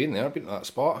spot. I've been there, I've been to that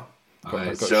spot.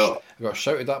 I got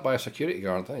shouted at by a security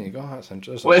guard. There you go, that's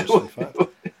interesting. What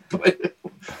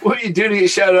are you doing to get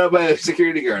shouted at by a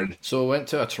security guard? So I went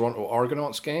to a Toronto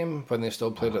Argonauts game when they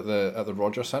still played at the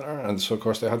Rogers Centre, and so of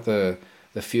course they had the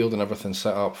field and everything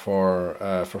set up for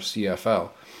CFL.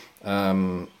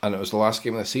 And it was the last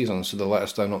game of the season, so they let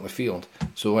us down on the field.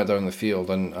 So we went down the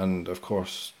field, and of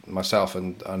course myself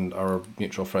and our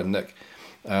mutual friend Nick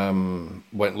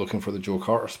went looking for the Joe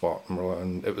Carter spot,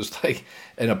 and it was like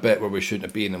in a bit where we shouldn't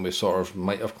have been, and we sort of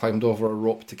might have climbed over a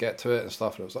rope to get to it and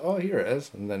stuff, and it was like, oh, here it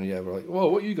is. And then we're like, whoa,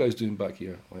 what are you guys doing back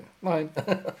here? Like, mine.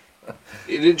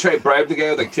 You didn't try to bribe the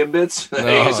guy with like Timbits?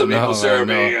 No, some maple syrup.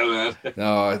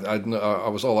 I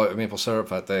was all out of maple syrup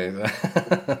that day.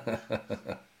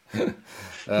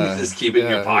 Just keep it in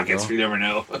your pockets. You never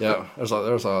know. Yeah, there's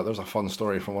a fun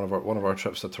story from one of our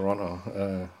trips to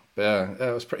Toronto. But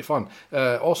it was pretty fun.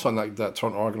 Also in that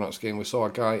Toronto Argonauts game, we saw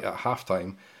a guy at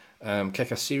halftime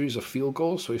kick a series of field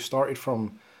goals. So he started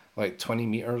from like 20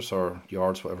 meters or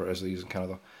yards, whatever it is they use in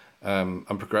Canada, and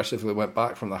progressively went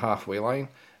back from the halfway line.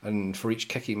 And for each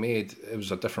kick he made, it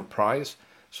was a different prize.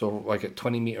 So, like at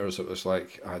 20 meters, it was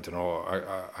like, I don't know,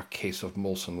 a case of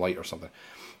Molson Light or something.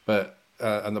 But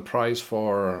and the prize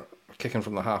for kicking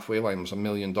from the halfway line was $1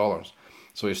 million.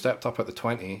 So he stepped up at the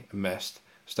 20 and missed,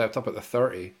 stepped up at the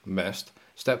 30, missed,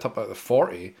 stepped up at the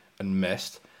 40 and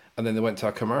missed, and then they went to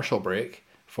a commercial break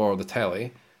for the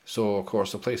telly. So, of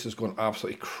course, the place is going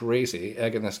absolutely crazy,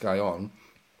 egging this guy on.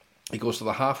 He goes to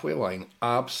the halfway line,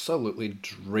 absolutely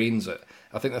drains it.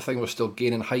 I think the thing was still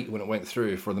gaining height when it went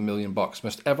through for the $1 million.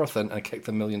 Missed everything and kicked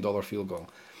the $1 million field goal.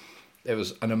 It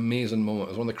was an amazing moment.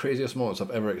 It was one of the craziest moments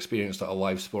I've ever experienced at a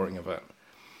live sporting event.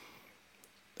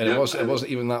 And it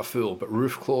wasn't even that full, but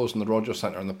roof closed in the Rogers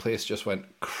Centre and the place just went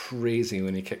crazy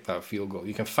when he kicked that field goal.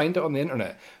 You can find it on the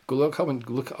internet. Go look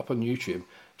it up on YouTube.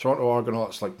 Toronto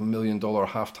Argonauts like $1 million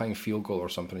halftime field goal or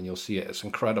something, and you'll see it. It's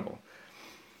incredible.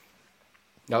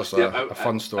 That's a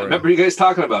fun story. I remember you guys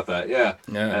talking about that. Yeah.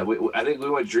 I think we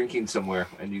went drinking somewhere,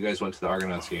 and you guys went to the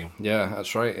Argonauts game. Yeah,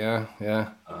 that's right. Yeah.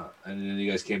 And then you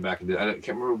guys came back and did. I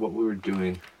can't remember what we were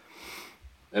doing.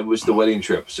 It was the wedding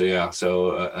trip. So yeah.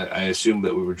 So I assumed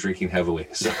that we were drinking heavily.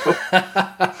 So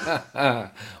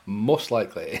most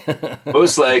likely.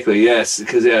 Most likely, yes,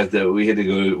 because we had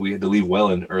to leave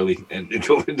Welland early and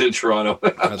go into Toronto.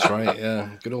 That's right. Yeah,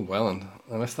 good old Welland.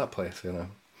 I miss that place.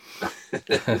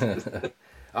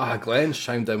 Glenn's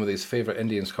chimed in with his favourite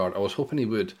Indians card. I was hoping he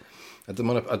would. I didn't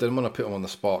want to put him on the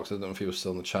spot because I didn't know if he was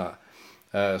still in the chat.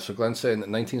 So Glenn's saying that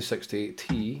 1968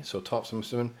 T, so Tops, I'm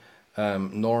assuming,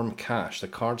 Norm Cash. The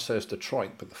card says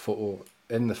Detroit, but the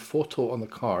photo on the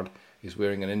card is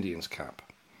wearing an Indians cap.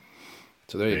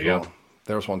 So there you go.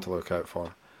 There's one to look out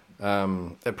for.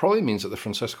 It probably means that the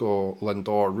Francisco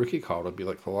Lindor rookie card would be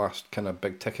like the last kind of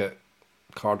big ticket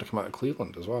card to come out of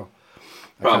Cleveland as well.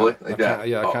 Probably.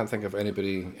 I can't think of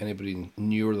anybody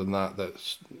newer than that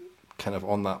that's kind of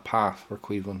on that path for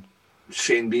Cleveland.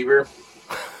 Shane Bieber?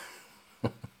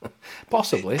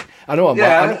 Possibly. I know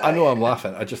I'm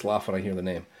laughing. I just laugh when I hear the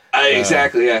name.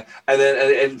 Exactly, yeah. And then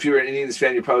if you're an Indians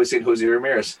fan, you're probably saying Jose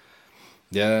Ramirez.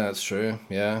 Yeah, that's true.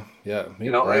 Yeah. I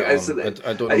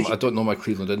don't know my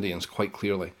Cleveland Indians quite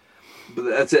clearly. But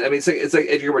that's it. I mean, it's like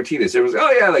Edgar Martinez. Everyone's like,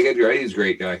 oh yeah, like Edgar, he's a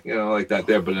great guy, like that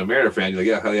there. But an American fan, you're like,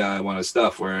 yeah, hell yeah, I want his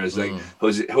stuff. Whereas like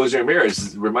Jose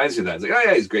Ramirez reminds you of that. It's like, oh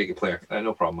yeah, he's a great player.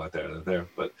 No problem with that there.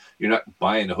 But you're not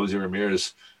buying a Jose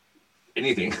Ramirez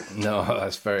anything. No,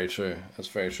 that's very true.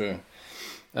 So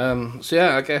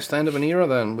yeah, I guess the end of an era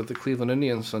then with the Cleveland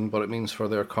Indians and what it means for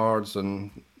their cards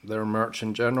and their merch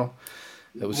in general.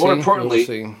 More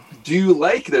importantly, do you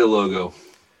like their logo?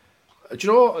 Do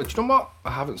you know what?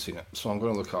 I haven't seen it, so I'm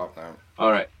going to look it up now.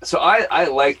 All right. So I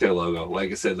like their logo.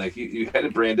 Like I said, like you had to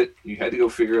brand it. You had to go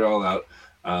figure it all out.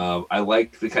 I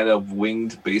like the kind of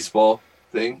winged baseball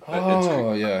thing.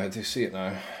 Oh, yeah, I do see it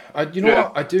now.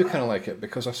 What? I do kind of like it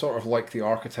because I sort of like the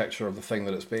architecture of the thing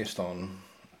that it's based on.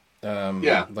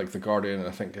 Like the Guardian,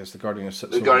 I think it's the Guardian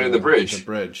sits the Guardian of the Bridge. The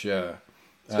bridge, yeah.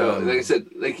 So, like I said,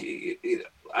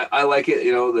 I like it.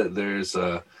 That there's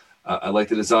I like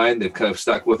the design. They've kind of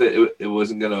stuck with it. It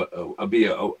wasn't going to be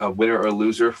a winner or a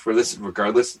loser for this,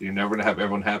 regardless. You're never going to have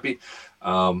everyone happy.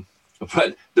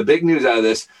 But the big news out of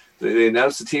this, they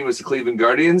announced the team was the Cleveland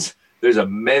Guardians. There's a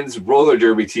men's roller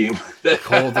derby team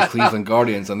called the Cleveland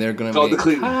Guardians, and they're going to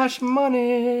make cash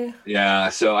money. Yeah,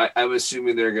 so I'm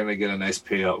assuming they're going to get a nice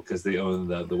payout because they own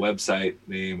the website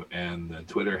name and the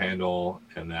Twitter handle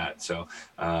and that. So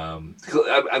I'm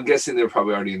guessing they're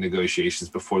probably already in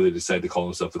negotiations before they decide to call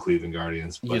themselves the Cleveland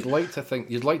Guardians. But you'd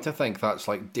like to think that's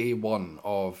like day one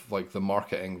of like the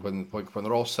marketing when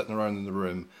they're all sitting around in the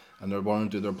room and they're wanting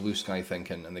to do their blue sky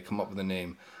thinking and they come up with a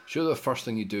name. Sure, the first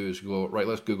thing you do is go, right,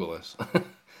 let's Google this.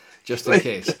 Just in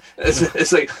case.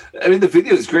 It's like, I mean, the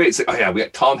video is great. It's like, oh yeah, we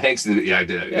got Tom Hanks do we got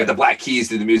the Black Keys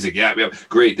do the music. Yeah,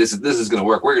 great. This is going to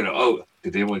work. We're going to,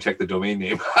 did anyone check the domain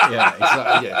name? Yeah,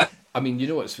 exactly. Yeah. I mean,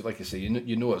 it's like you say,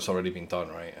 you know it's already been done,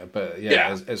 right? But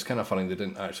it's kind of funny they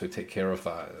didn't actually take care of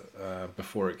that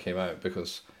before it came out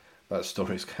because that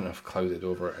story's kind of clouded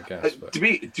over it, I guess. But. To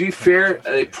be fair,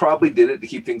 they probably did it to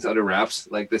keep things under wraps.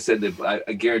 Like they said,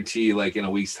 I guarantee, like in a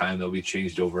week's time, they'll be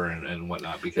changed over and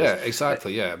whatnot. Because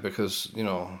exactly. Because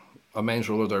a men's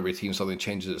roller derby team suddenly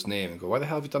changes its name and go, why the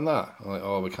hell have you done that? I'm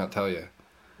like, we can't tell you.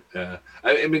 Yeah,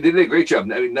 I mean, they did a great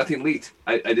job. I mean, nothing leaked.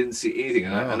 I didn't see anything,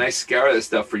 and I scoured that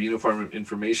stuff for uniform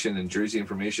information and jersey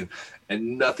information,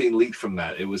 and nothing leaked from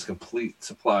that. It was complete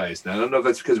supplies. Now, I don't know if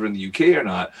that's because we're in the UK or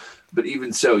not, but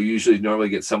even so, you usually normally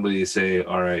get somebody to say,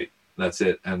 "All right, that's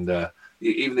it." And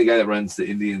even the guy that runs the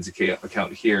Indians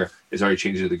account here has already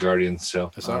changed it to the Guardians.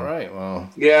 So is that right? Well,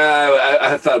 yeah,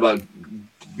 I thought about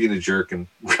being a jerk and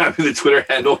grabbing the Twitter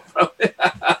handle from it.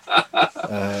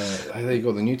 There you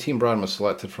go. The new team brand was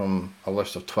selected from a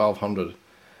list of 1,200.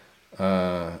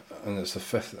 And it's the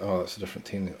fifth. Oh, that's a different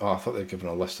team. Oh, I thought they'd given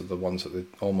a list of the ones that they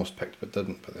almost picked but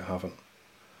didn't, but they haven't.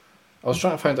 I was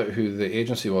trying to find out who the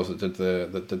agency was that did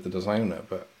the design on it,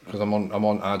 but because I'm on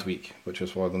Adweek, which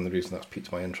is one of the reasons that's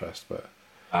piqued my interest. But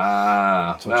so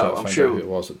I'm trying to find out who it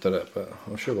was that did it, but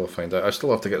I'm sure we'll find out. I still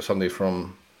have to get somebody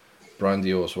from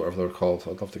Brandios, whatever they're called.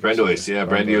 I'd love to get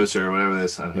Brandios or whatever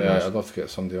this. Yeah, I'd love to get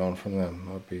somebody on from them.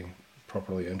 That'd be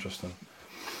properly interesting.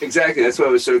 Exactly. That's why I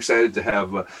was so excited to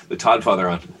have the Todd Father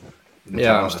on.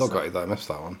 Yeah, I've still got that. I missed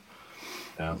that one.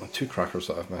 Yeah. 2 crackers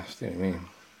that I've missed. You know what I mean?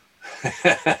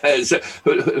 So,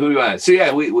 who do you want? So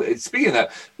yeah, we speaking of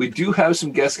that, we do have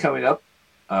some guests coming up.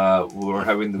 We're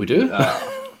having we do.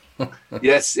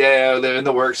 Yes, yeah, they're in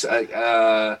the works. I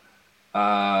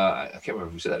can't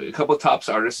remember who said that. A couple of Tops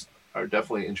artists are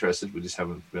definitely interested. We just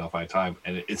haven't been able to find time,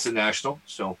 and it's a national.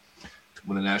 So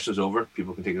when the national's over,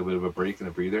 people can take a bit of a break and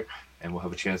a breather, and we'll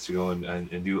have a chance to go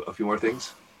and do a few more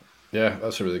things. Yeah,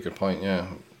 that's a really good point. Yeah,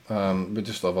 we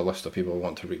just have a list of people who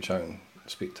want to reach out and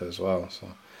speak to as well. So.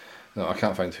 No, I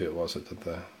can't find who it was that did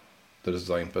the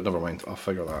design, but never mind, I'll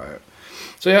figure that out.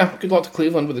 So yeah, good luck to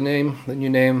Cleveland with the new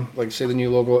name. Like I say, the new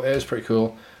logo, it is pretty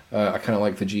cool. I kind of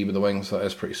like the G with the wings, that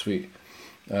is pretty sweet.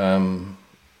 And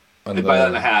I'd buy that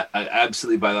in a hat. I'd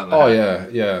absolutely buy that in a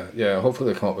hat. Yeah.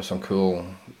 Hopefully they'll come up with some cool,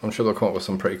 I'm sure they'll come up with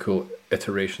some pretty cool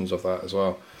iterations of that as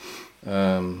well.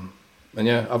 And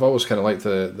yeah, I've always kind of liked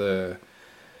the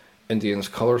Indians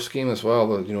color scheme as well.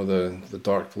 The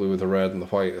dark blue, the red, and the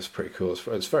white is pretty cool.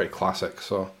 It's very classic.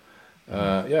 So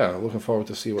yeah, looking forward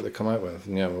to see what they come out with.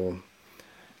 And yeah, we'll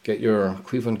get your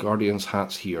Cleveland Guardians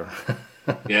hats here.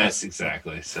 Yes,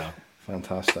 exactly. So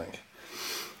fantastic.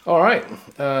 All right.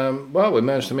 Well, we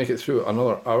managed to make it through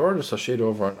another hour, just a shade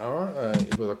over an hour,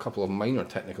 with a couple of minor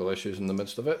technical issues in the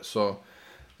midst of it. So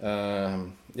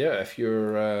yeah, if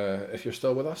you're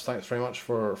still with us, thanks very much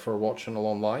for watching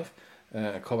along live.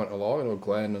 Comment along. I know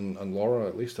Glenn and Laura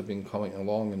at least have been commenting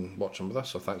along and watching with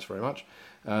us, so thanks very much.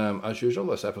 As usual,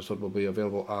 this episode will be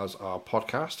available as a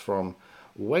podcast from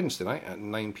Wednesday night at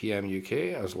 9 p.m. UK,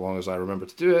 as long as I remember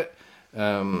to do it.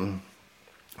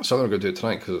 So I'm going to do it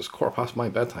tonight because it's 1:15 my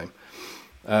bedtime.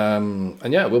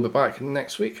 And yeah, we'll be back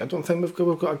next week. I don't think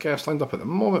we've got a guest lined up at the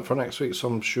moment for next week, so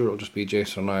I'm sure it'll just be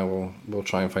Jason and I. We'll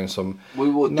try and find some.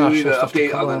 We will do the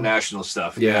update on the national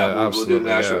stuff. We'll do the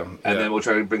national, and then we'll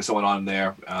try to bring someone on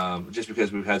there. Just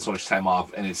because we've had so much time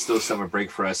off, and it's still summer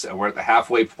break for us, and we're at the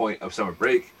halfway point of summer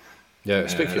break. Yeah,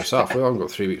 speak for yourself. We've only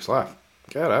got 3 weeks left.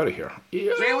 Get out of here.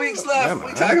 Yeah. 3 weeks left. Yeah, what are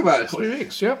you talking about? 3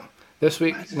 weeks. Yep. This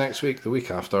week, next week, the week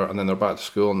after, and then they're back to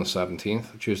school on the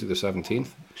 17th, Tuesday the 17th.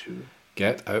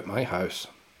 Get out my house.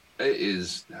 It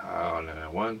is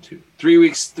 3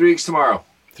 weeks. 3 weeks tomorrow.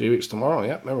 3 weeks tomorrow.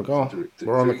 Yep, there we go.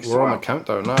 We're on the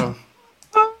countdown now.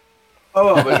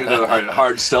 Oh, I'm making another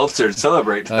hard seltzer to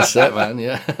celebrate. That's it, man.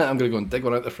 Yeah, I'm gonna go and dig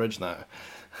one out the fridge now.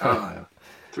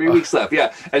 3 weeks left.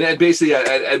 Yeah, and then basically,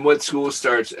 and when school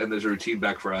starts and there's a routine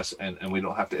back for us, and we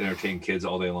don't have to entertain kids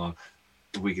all day long,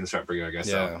 we can start bringing our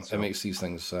guests out. Yeah, so. It makes these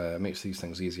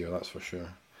things easier. That's for sure.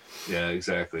 Yeah,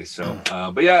 exactly. So,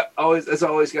 but yeah, as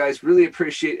always, guys, really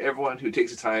appreciate everyone who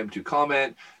takes the time to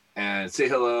comment and say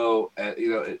hello.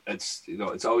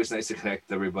 It's always nice to connect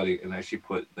with everybody and actually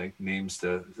put like names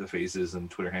to the faces and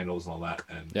Twitter handles and all that.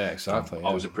 And yeah, exactly.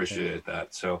 Always appreciate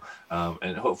that. So,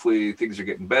 and hopefully things are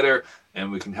getting better and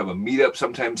we can have a meetup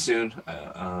sometime soon.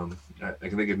 I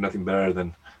can think of nothing better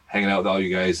than hanging out with all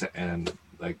you guys and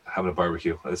like having a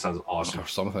barbecue. That sounds awesome. Or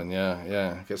something,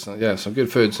 yeah. Get some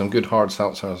good food, some good hard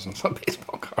seltzers, and some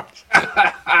baseball cards.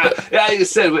 Yeah, you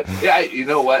said, you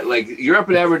know what? Like you're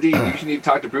up in Aberdeen, you can even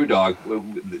talk to Brewdog.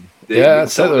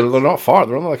 That's it. They're not far.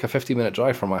 They're only like a 15-minute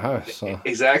drive from my house. So.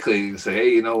 Exactly. You can say, hey,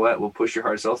 you know what? We'll push your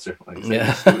hard seltzer. Like,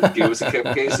 give us a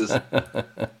couple cases.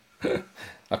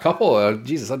 A couple?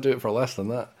 Jesus, I'd do it for less than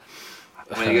that.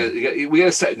 I mean, we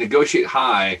got to negotiate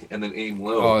high and then aim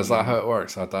low. Oh, is that how it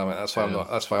works? Oh, damn it! That's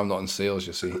why I'm not in sales.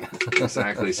 You see.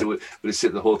 Exactly. So we just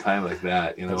sit the whole time like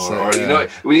that, you know, or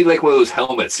we need like one of those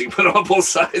helmets you put on both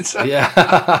sides.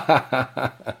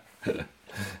 Yeah.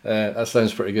 That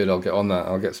sounds pretty good. I'll get on that.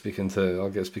 I'll get speaking to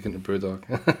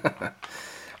Brewdog.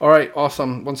 All right,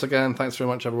 awesome. Once again, thanks very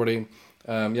much, everybody.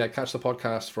 Catch the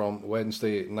podcast from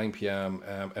Wednesday 9 p.m.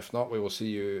 If not, we will see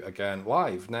you again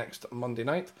live next Monday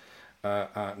night.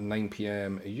 At 9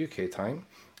 p.m. UK time,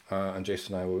 and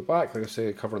Jason and I will be back, like I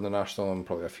say, covering the national and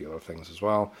probably a few other things as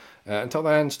well. Until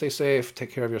then, stay safe,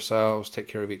 take care of yourselves, take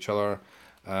care of each other.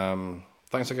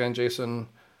 Thanks again, Jason.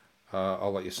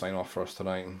 I'll let you sign off for us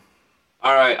tonight.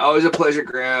 All right, always a pleasure,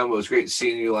 Graham. It was great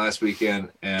seeing you last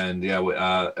weekend, and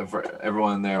for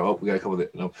everyone there. Oh, we got a couple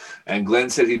of no. And Glenn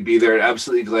said he'd be there.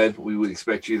 Absolutely, Glenn. We would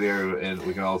expect you there, and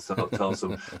we can all tell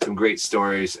some great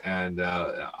stories. And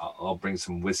I'll bring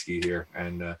some whiskey here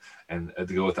and to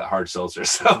go with that hard seltzer.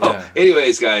 So,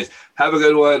 anyways, guys, have a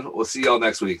good one. We'll see y'all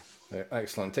next week.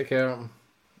 Excellent. Take care.